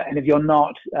 And if you're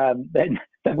not, then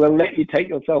we'll let you take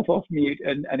yourself off mute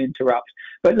and interrupt.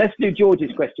 But let's do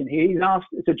George's question. He's asked.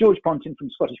 So George Pontin from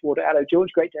Scottish Water. Hello,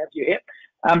 George. Great to have you here.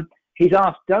 He's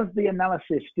asked, does the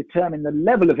analysis determine the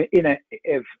level of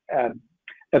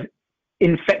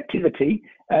infectivity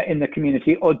in the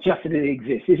community, or just that it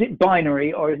exists? Is it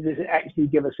binary, or does it actually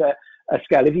give us a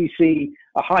scale? If you see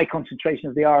a high concentration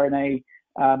of the RNA,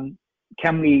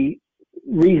 can we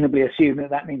reasonably assume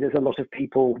that means there's a lot of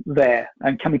people there?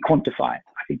 And can we quantify it?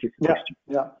 I think is the question.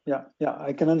 Yeah.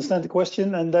 I can understand the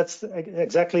question, and that's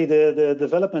exactly the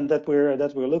development that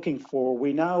we're looking for.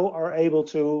 We now are able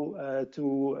to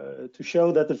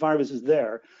show that the virus is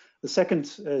there. The second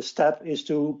step is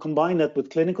to combine that with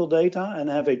clinical data and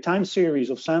have a time series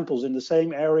of samples in the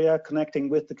same area connecting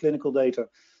with the clinical data.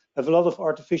 Have a lot of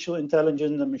artificial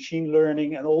intelligence and machine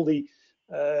learning and all the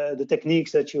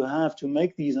techniques that you have to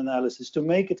make these analyses, to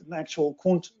make it an actual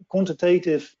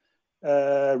quantitative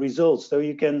results. So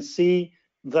you can see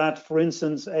that, for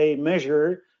instance, a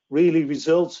measure really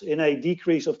results in a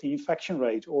decrease of the infection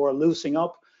rate, or loosening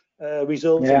up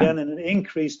results again in an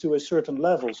increase to a certain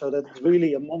level. So that's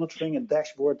really a monitoring and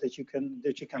dashboard that you can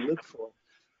look for.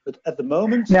 But at the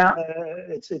moment,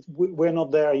 we're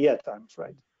not there yet, I'm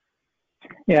afraid.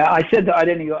 Yeah, I said that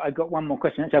I got one more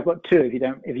question. Actually, I've got two,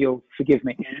 if you'll forgive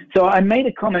me. So I made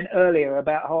a comment earlier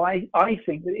about how I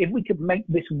think that if we could make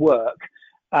this work,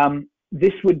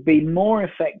 this would be more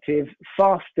effective,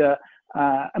 faster,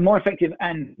 and more effective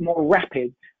and more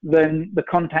rapid than the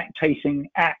contact tracing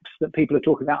apps that people are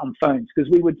talking about on phones, because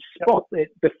we would spot it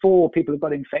before people have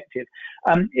got infected.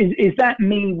 Is that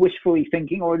me wishfully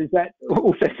thinking, or is that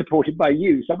also supported by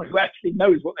you, someone who actually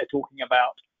knows what they're talking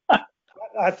about?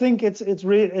 I think it's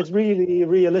really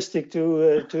realistic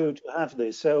to have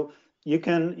this. So you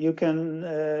can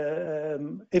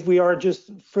if we are just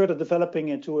further developing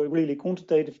it to a really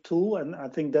quantitative tool, and I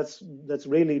think that's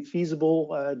really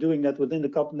feasible, doing that within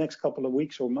the next couple of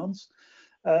weeks or months,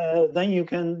 then you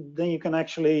can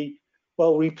actually,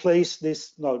 well, replace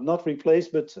this, no, not replace,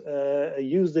 but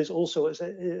use this also as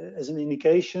an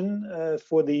indication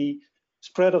for the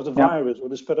spread of the virus or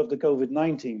the spread of the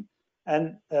COVID-19.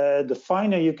 And the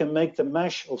finer you can make the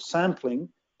mesh of sampling,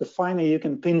 the finer you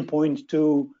can pinpoint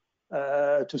to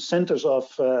centers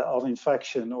of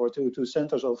infection, or to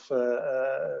centers of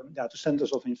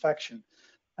infection.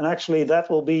 And actually, that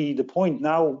will be the point.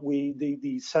 Now,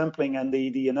 the sampling and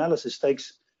the analysis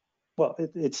takes, well,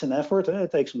 it's an effort.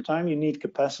 It takes some time. You need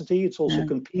capacity. It's also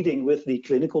competing with the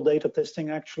clinical data testing.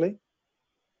 Actually,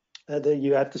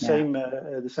 you have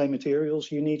the same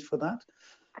materials you need for that.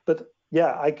 But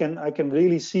yeah, I can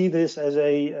really see this as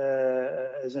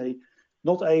a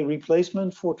not a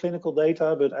replacement for clinical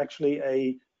data, but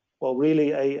actually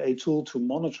really a tool to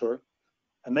monitor.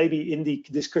 And maybe in the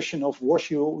discussion of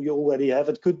WASH you already have,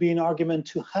 it could be an argument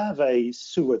to have a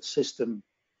SUET system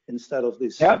instead of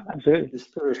this. Yeah, absolutely. This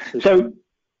first system.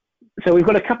 So we've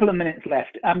got a couple of minutes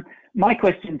left. My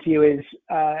question to you is,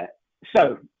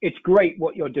 so it's great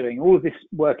what you're doing. All of this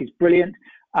work is brilliant.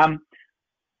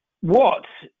 What,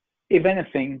 if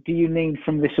anything, do you need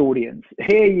from this audience?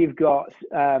 Here you've got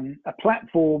a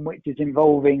platform which is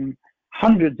involving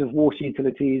hundreds of water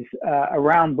utilities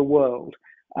around the world.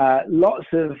 Lots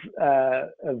of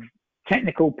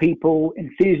technical people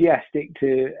enthusiastic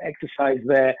to exercise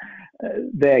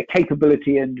their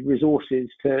capability and resources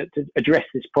to address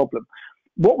this problem.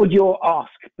 What would your ask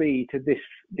be to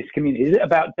this community? Is it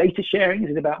about data sharing?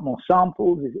 Is it about more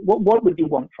samples? What would you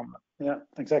want from them? Yeah,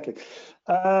 exactly.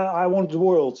 I want the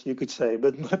world, you could say,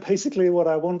 but basically what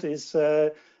I want is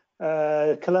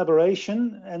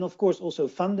collaboration, and of course also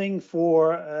funding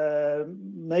for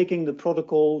making the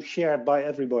protocol shared by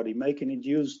everybody, making it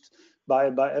used by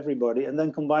everybody, and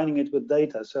then combining it with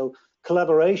data. So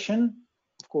collaboration,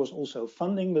 of course also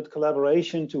funding, but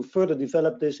collaboration to further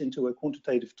develop this into a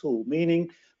quantitative tool, meaning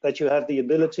that you have the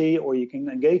ability, or you can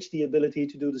engage the ability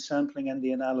to do the sampling and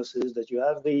the analysis, that you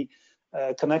have the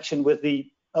connection with the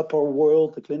upper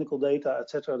world, the clinical data,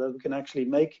 etc., that we can actually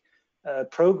make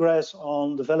progress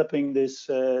on developing this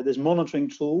monitoring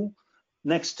tool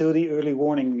next to the early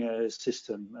warning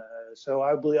system. So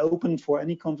I'll be open for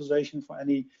any conversation, for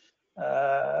any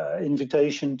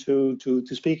invitation to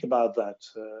speak about that.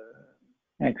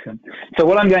 Excellent. So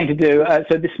what I'm going to do,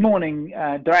 so this morning,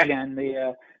 Dragan,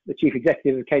 the chief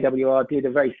executive of KWR, did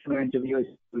a very similar interview, as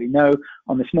you know,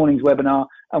 on this morning's webinar.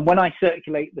 And when I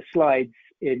circulate the slides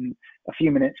in a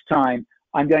few minutes' time,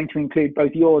 I'm going to include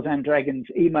both yours and Dragan's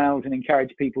emails and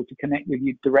encourage people to connect with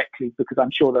you directly, because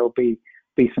I'm sure there'll be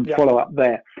some follow-up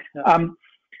there. Yeah.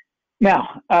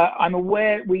 Now, I'm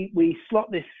aware we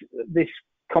slot this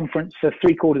conference for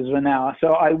 3/4 of an hour,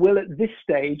 so I will at this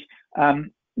stage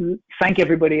thank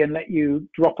everybody and let you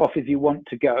drop off if you want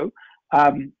to go.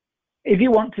 If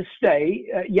you want to stay,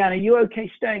 Jan, are you okay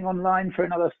staying online for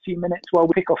another few minutes while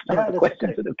we pick off some of the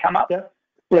questions that have come up? Yeah.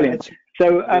 Brilliant.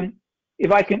 So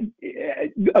if I can,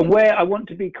 I want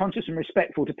to be conscious and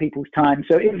respectful to people's time.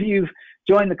 So if you've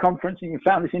joined the conference and you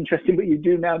found this interesting, but you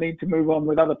do now need to move on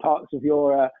with other parts of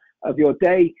your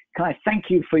day, can I thank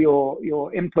you for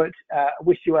your input?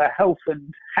 Wish you a health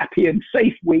and happy and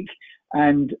safe week,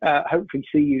 and hopefully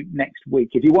see you next week.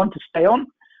 If you want to stay on,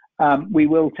 we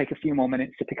will take a few more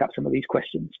minutes to pick up some of these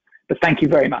questions, but thank you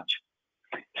very much.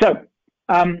 So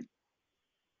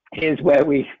here's where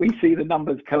we see the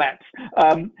numbers collapse,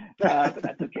 but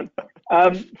that's okay.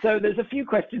 So there's a few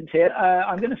questions here.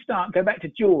 I'm going to go back to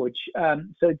George.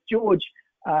 So George,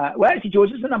 well, actually,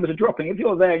 George, as the numbers are dropping, if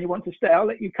you're there and you want to stay, I'll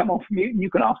let you come off mute and you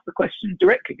can ask the question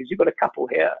directly, because you've got a couple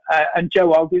here. And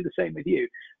Joe, I'll do the same with you.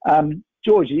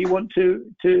 George, do you want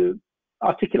to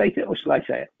articulate it, or shall I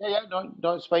say it? Yeah,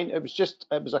 no, it's fine. It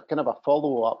was a kind of a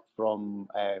follow-up from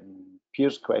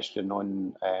Pierre's question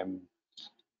on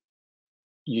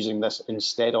using this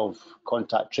instead of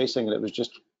contact tracing, and it was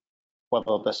just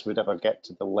whether this would ever get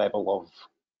to the level of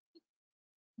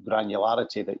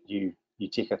granularity that you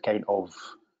take account of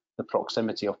the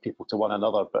proximity of people to one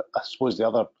another. But I suppose the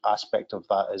other aspect of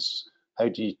that is how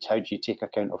do you take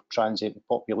account of transient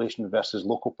population versus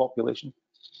local population?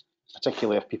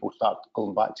 particularly if people start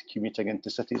going back to commuting into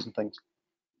cities and things.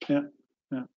 Yeah,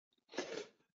 yeah.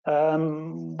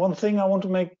 One thing I want to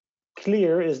make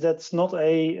clear is that's not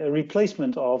a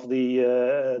replacement of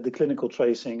the clinical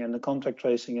tracing and the contact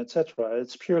tracing, etc.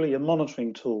 It's purely a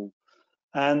monitoring tool.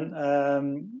 And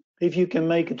if you can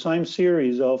make a time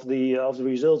series of the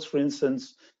results, for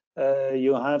instance,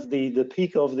 you have the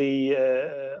peak of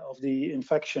the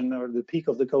infection or the peak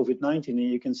of the COVID-19, and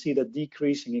you can see that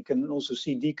decreasing. You can also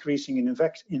see decreasing in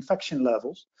infection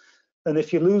levels. And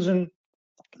if you loosen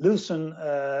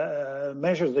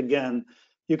measures again,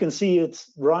 you can see it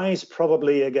rise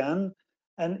probably again,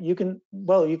 and you can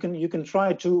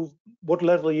try to what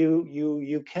level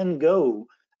you can go.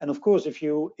 And of course, if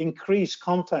you increase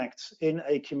contacts in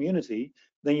a community,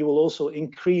 then you will also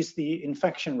increase the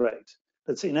infection rate.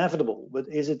 That's inevitable, but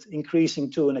is it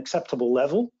increasing to an acceptable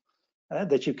level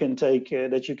that you can take,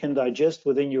 that you can digest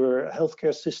within your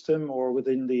healthcare system or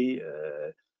within the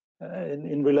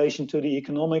in relation to the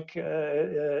economic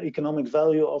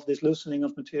value of this loosening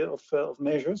of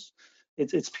measures?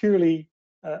 It's purely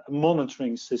a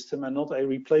monitoring system and not a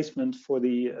replacement for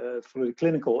the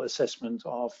clinical assessment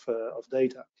of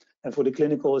data and for the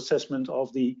clinical assessment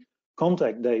of the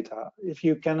contact data. If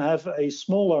you can have a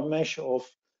smaller mesh of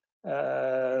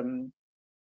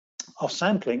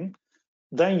sampling,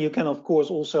 then you can of course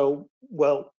also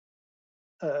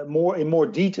in more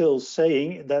details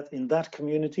saying that in that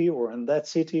community or in that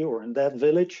city or in that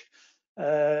village,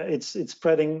 it's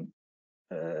spreading.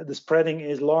 The spreading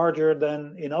is larger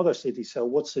than in other cities. So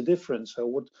what's the difference?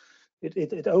 So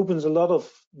it opens a lot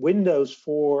of windows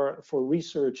for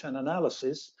research and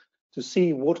analysis to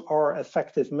see what are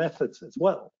effective methods as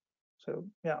well. So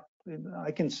yeah,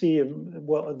 I can see a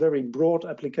very broad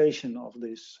application of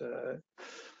this,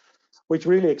 which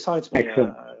really excites me.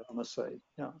 I must say,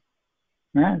 yeah.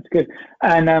 That's good.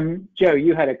 And Joe,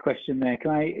 you had a question there. Do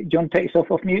you want to take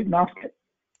yourself off mute and ask it?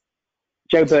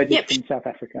 Joe Burgess from South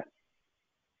Africa.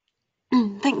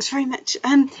 Thanks very much.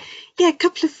 Yeah, a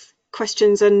couple of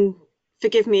questions, and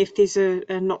forgive me if these are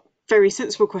not very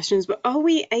sensible questions, but are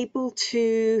we able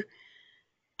to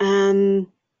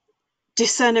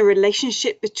discern a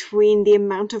relationship between the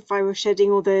amount of viral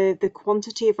shedding or the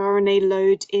quantity of RNA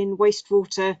load in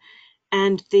wastewater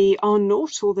and the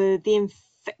R0 or the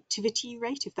infectivity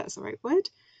rate, if that's the right word,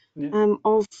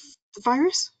 of the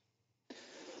virus,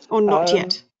 or not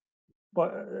yet?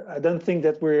 Well, I don't think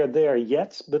that we're there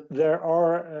yet, but there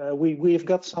are. We've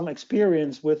got some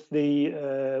experience with the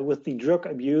drug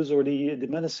abuse or the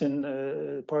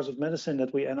medicine parts of medicine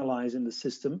that we analyze in the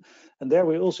system, and there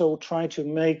we also try to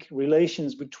make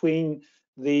relations between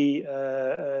the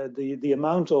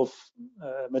amount of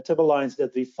metabolites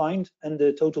that we find and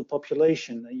the total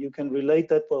population. You can relate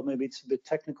that. Well, maybe it's a bit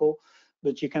technical,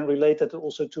 but you can relate that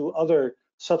also to other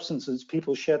substances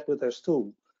people shed with their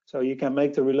stool. So you can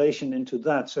make the relation into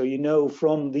that. So you know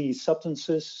from these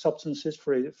substances,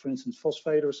 for instance,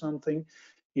 phosphate or something,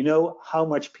 you know how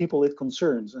much people it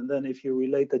concerns. And then if you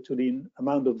relate that to the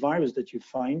amount of virus that you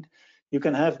find, you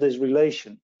can have this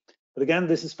relation. But again,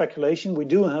 this is speculation. We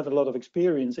do have a lot of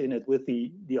experience in it with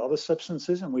the other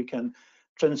substances, and we can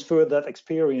transfer that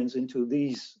experience into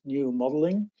these new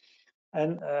modeling.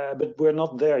 And but we're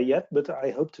not there yet, but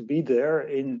I hope to be there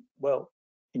in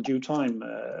due time.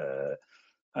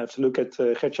 I have to look at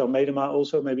Gertjan Medema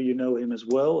also. Maybe you know him as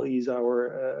well. He's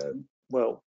our,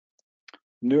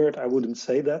 nerd. I wouldn't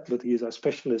say that, but he is our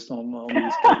specialist on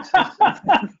these cases.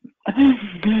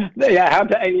 Yeah, how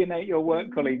to alienate your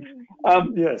work colleagues.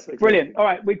 Yes, exactly. Brilliant. All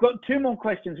right, we've got two more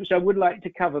questions, which I would like to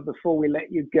cover before we let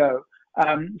you go.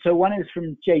 So one is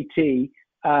from JT.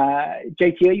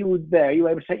 JT, are you there? Are you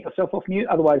able to take yourself off mute?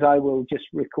 Otherwise, I will just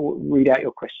read out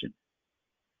your question.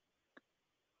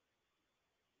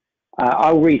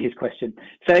 I'll read his question.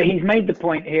 So he's made the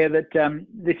point here that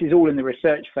this is all in the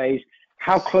research phase.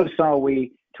 How close are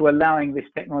we to allowing this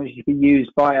technology to be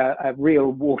used by a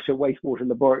real wastewater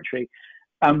laboratory?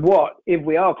 And what, if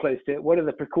we are close to it, what are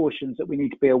the precautions that we need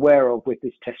to be aware of with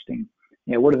this testing?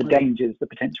 You know, what are the dangers, the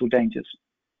potential dangers?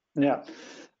 Yeah.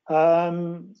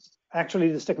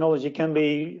 Actually, this technology can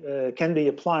be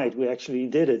applied. We actually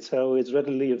did it, so it's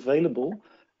readily available.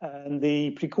 And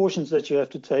the precautions that you have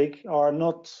to take are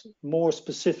not more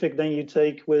specific than you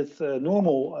take with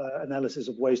normal analysis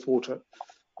of wastewater,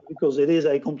 because it is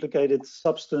a complicated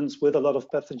substance with a lot of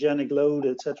pathogenic load,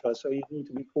 etc. So you need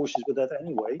to be cautious with that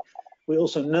anyway. We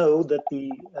also know that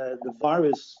the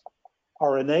virus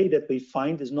RNA that we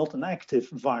find is not an active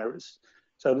virus,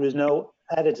 so there is no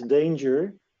added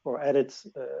danger or added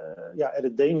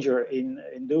danger in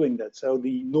doing that. So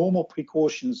the normal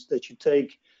precautions that you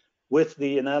take with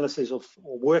the analysis of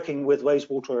or working with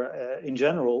wastewater in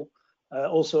general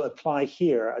also apply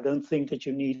here. I don't think that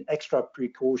you need extra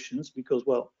precautions because,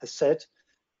 well, as said,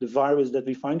 the virus that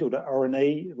we find, or the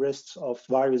RNA rests of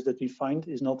virus that we find,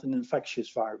 is not an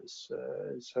infectious virus.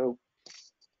 So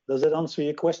does that answer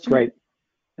your question? Great.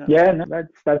 Yeah, no,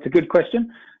 that's a good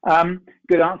question.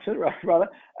 Good answer, rather.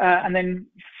 And then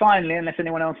finally, unless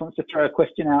anyone else wants to throw a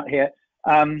question out here,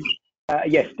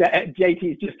 yes,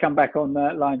 JT's just come back on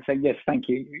the line saying, yes, thank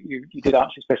you. You did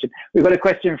answer this question. We've got a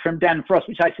question from Dan Frost,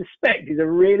 which I suspect is a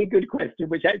really good question,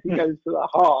 which actually goes to the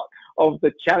heart of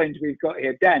the challenge we've got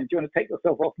here. Dan, do you want to take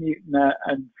yourself off mute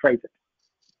and phrase it?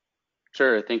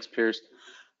 Sure, thanks, Piers.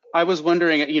 I was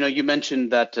wondering, you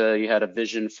mentioned that you had a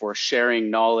vision for sharing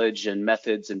knowledge and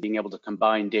methods and being able to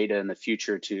combine data in the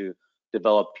future to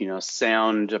develop,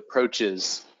 sound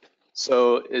approaches.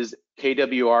 So is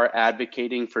KWR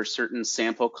advocating for certain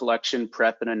sample collection,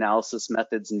 prep, and analysis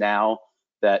methods now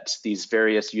that these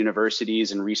various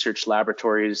universities and research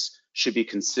laboratories should be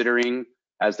considering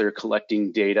as they're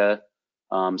collecting data,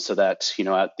 so that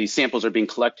these samples are being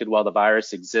collected while the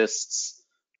virus exists,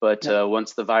 but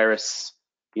once the virus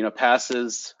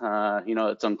passes,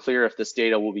 it's unclear if this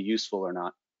data will be useful or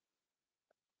not?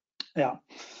 Yeah.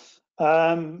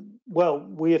 Well,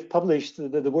 we have published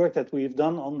the work that we've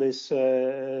done on this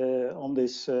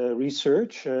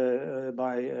research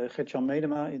by Gert-Jan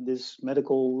Medema in this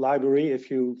medical library. If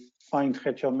you find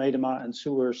Gert-Jan Medema and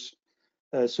sewer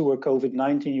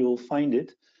COVID-19, you will find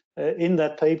it. In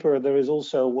that paper, there is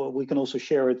also, we can also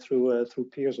share it through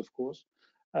Piers, of course.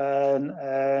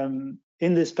 And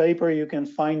in this paper, you can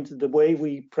find the way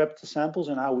we prepped the samples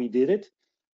and how we did it.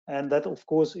 And that, of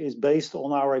course, is based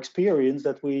on our experience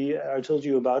that I told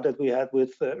you about, that we had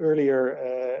with earlier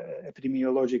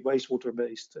epidemiologic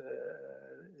wastewater-based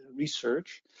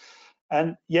research.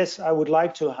 And yes, I would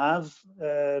like to have,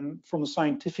 from a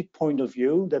scientific point of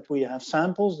view, that we have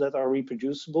samples that are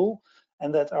reproducible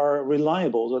and that are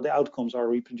reliable, so the outcomes are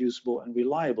reproducible and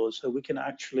reliable, so we can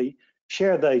actually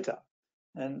share data.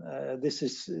 And this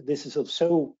is of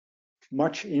so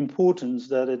much importance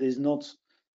that it is not,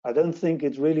 I don't think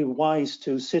it's really wise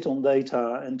to sit on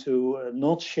data and to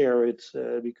not share it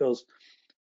because,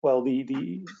 well,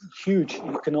 the huge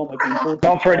economic importance.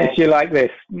 Not for an issue like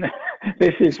this.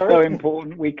 This is so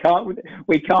important. We can't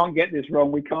get this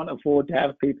wrong. We can't afford to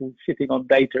have people sitting on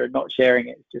data and not sharing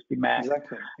it. It's just be mad.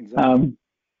 Exactly.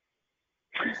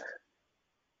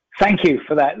 Thank you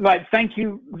for that. Right, thank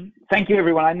you,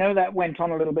 everyone. I know that went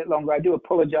on a little bit longer. I do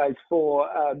apologise for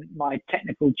my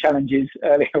technical challenges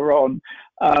earlier on.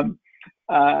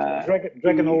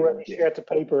 Dragon already shared the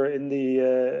paper in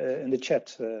the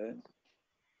chat.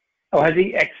 Oh, has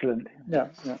he? Excellent. Yeah.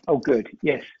 Oh, good.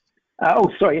 Yes. Oh,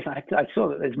 sorry. Yes, I saw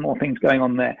that there's more things going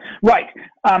on there. Right.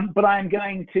 But I'm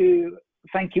going to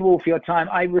thank you all for your time.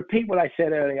 I repeat what I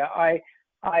said earlier.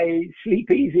 I sleep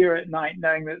easier at night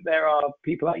knowing that there are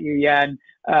people like you, Jan,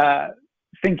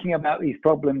 thinking about these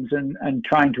problems and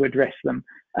trying to address them.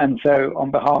 And so on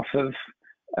behalf of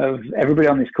everybody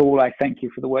on this call, I thank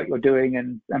you for the work you're doing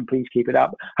and please keep it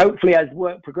up. Hopefully as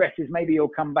work progresses, maybe you'll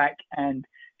come back and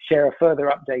share a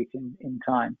further update in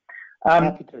time.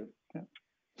 Happy to. Yeah.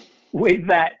 With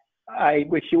that, I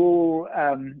wish you all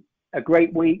a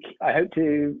great week. I hope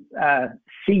to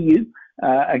see you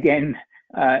again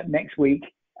next week.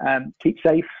 Keep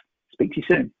safe. Speak to you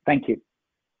soon. Thank you.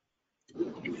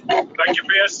 Thank you,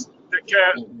 Piers. Take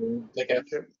care. Take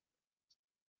care.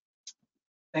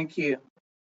 Thank you.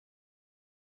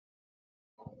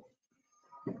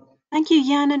 Thank you,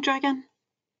 Jan and Dragon.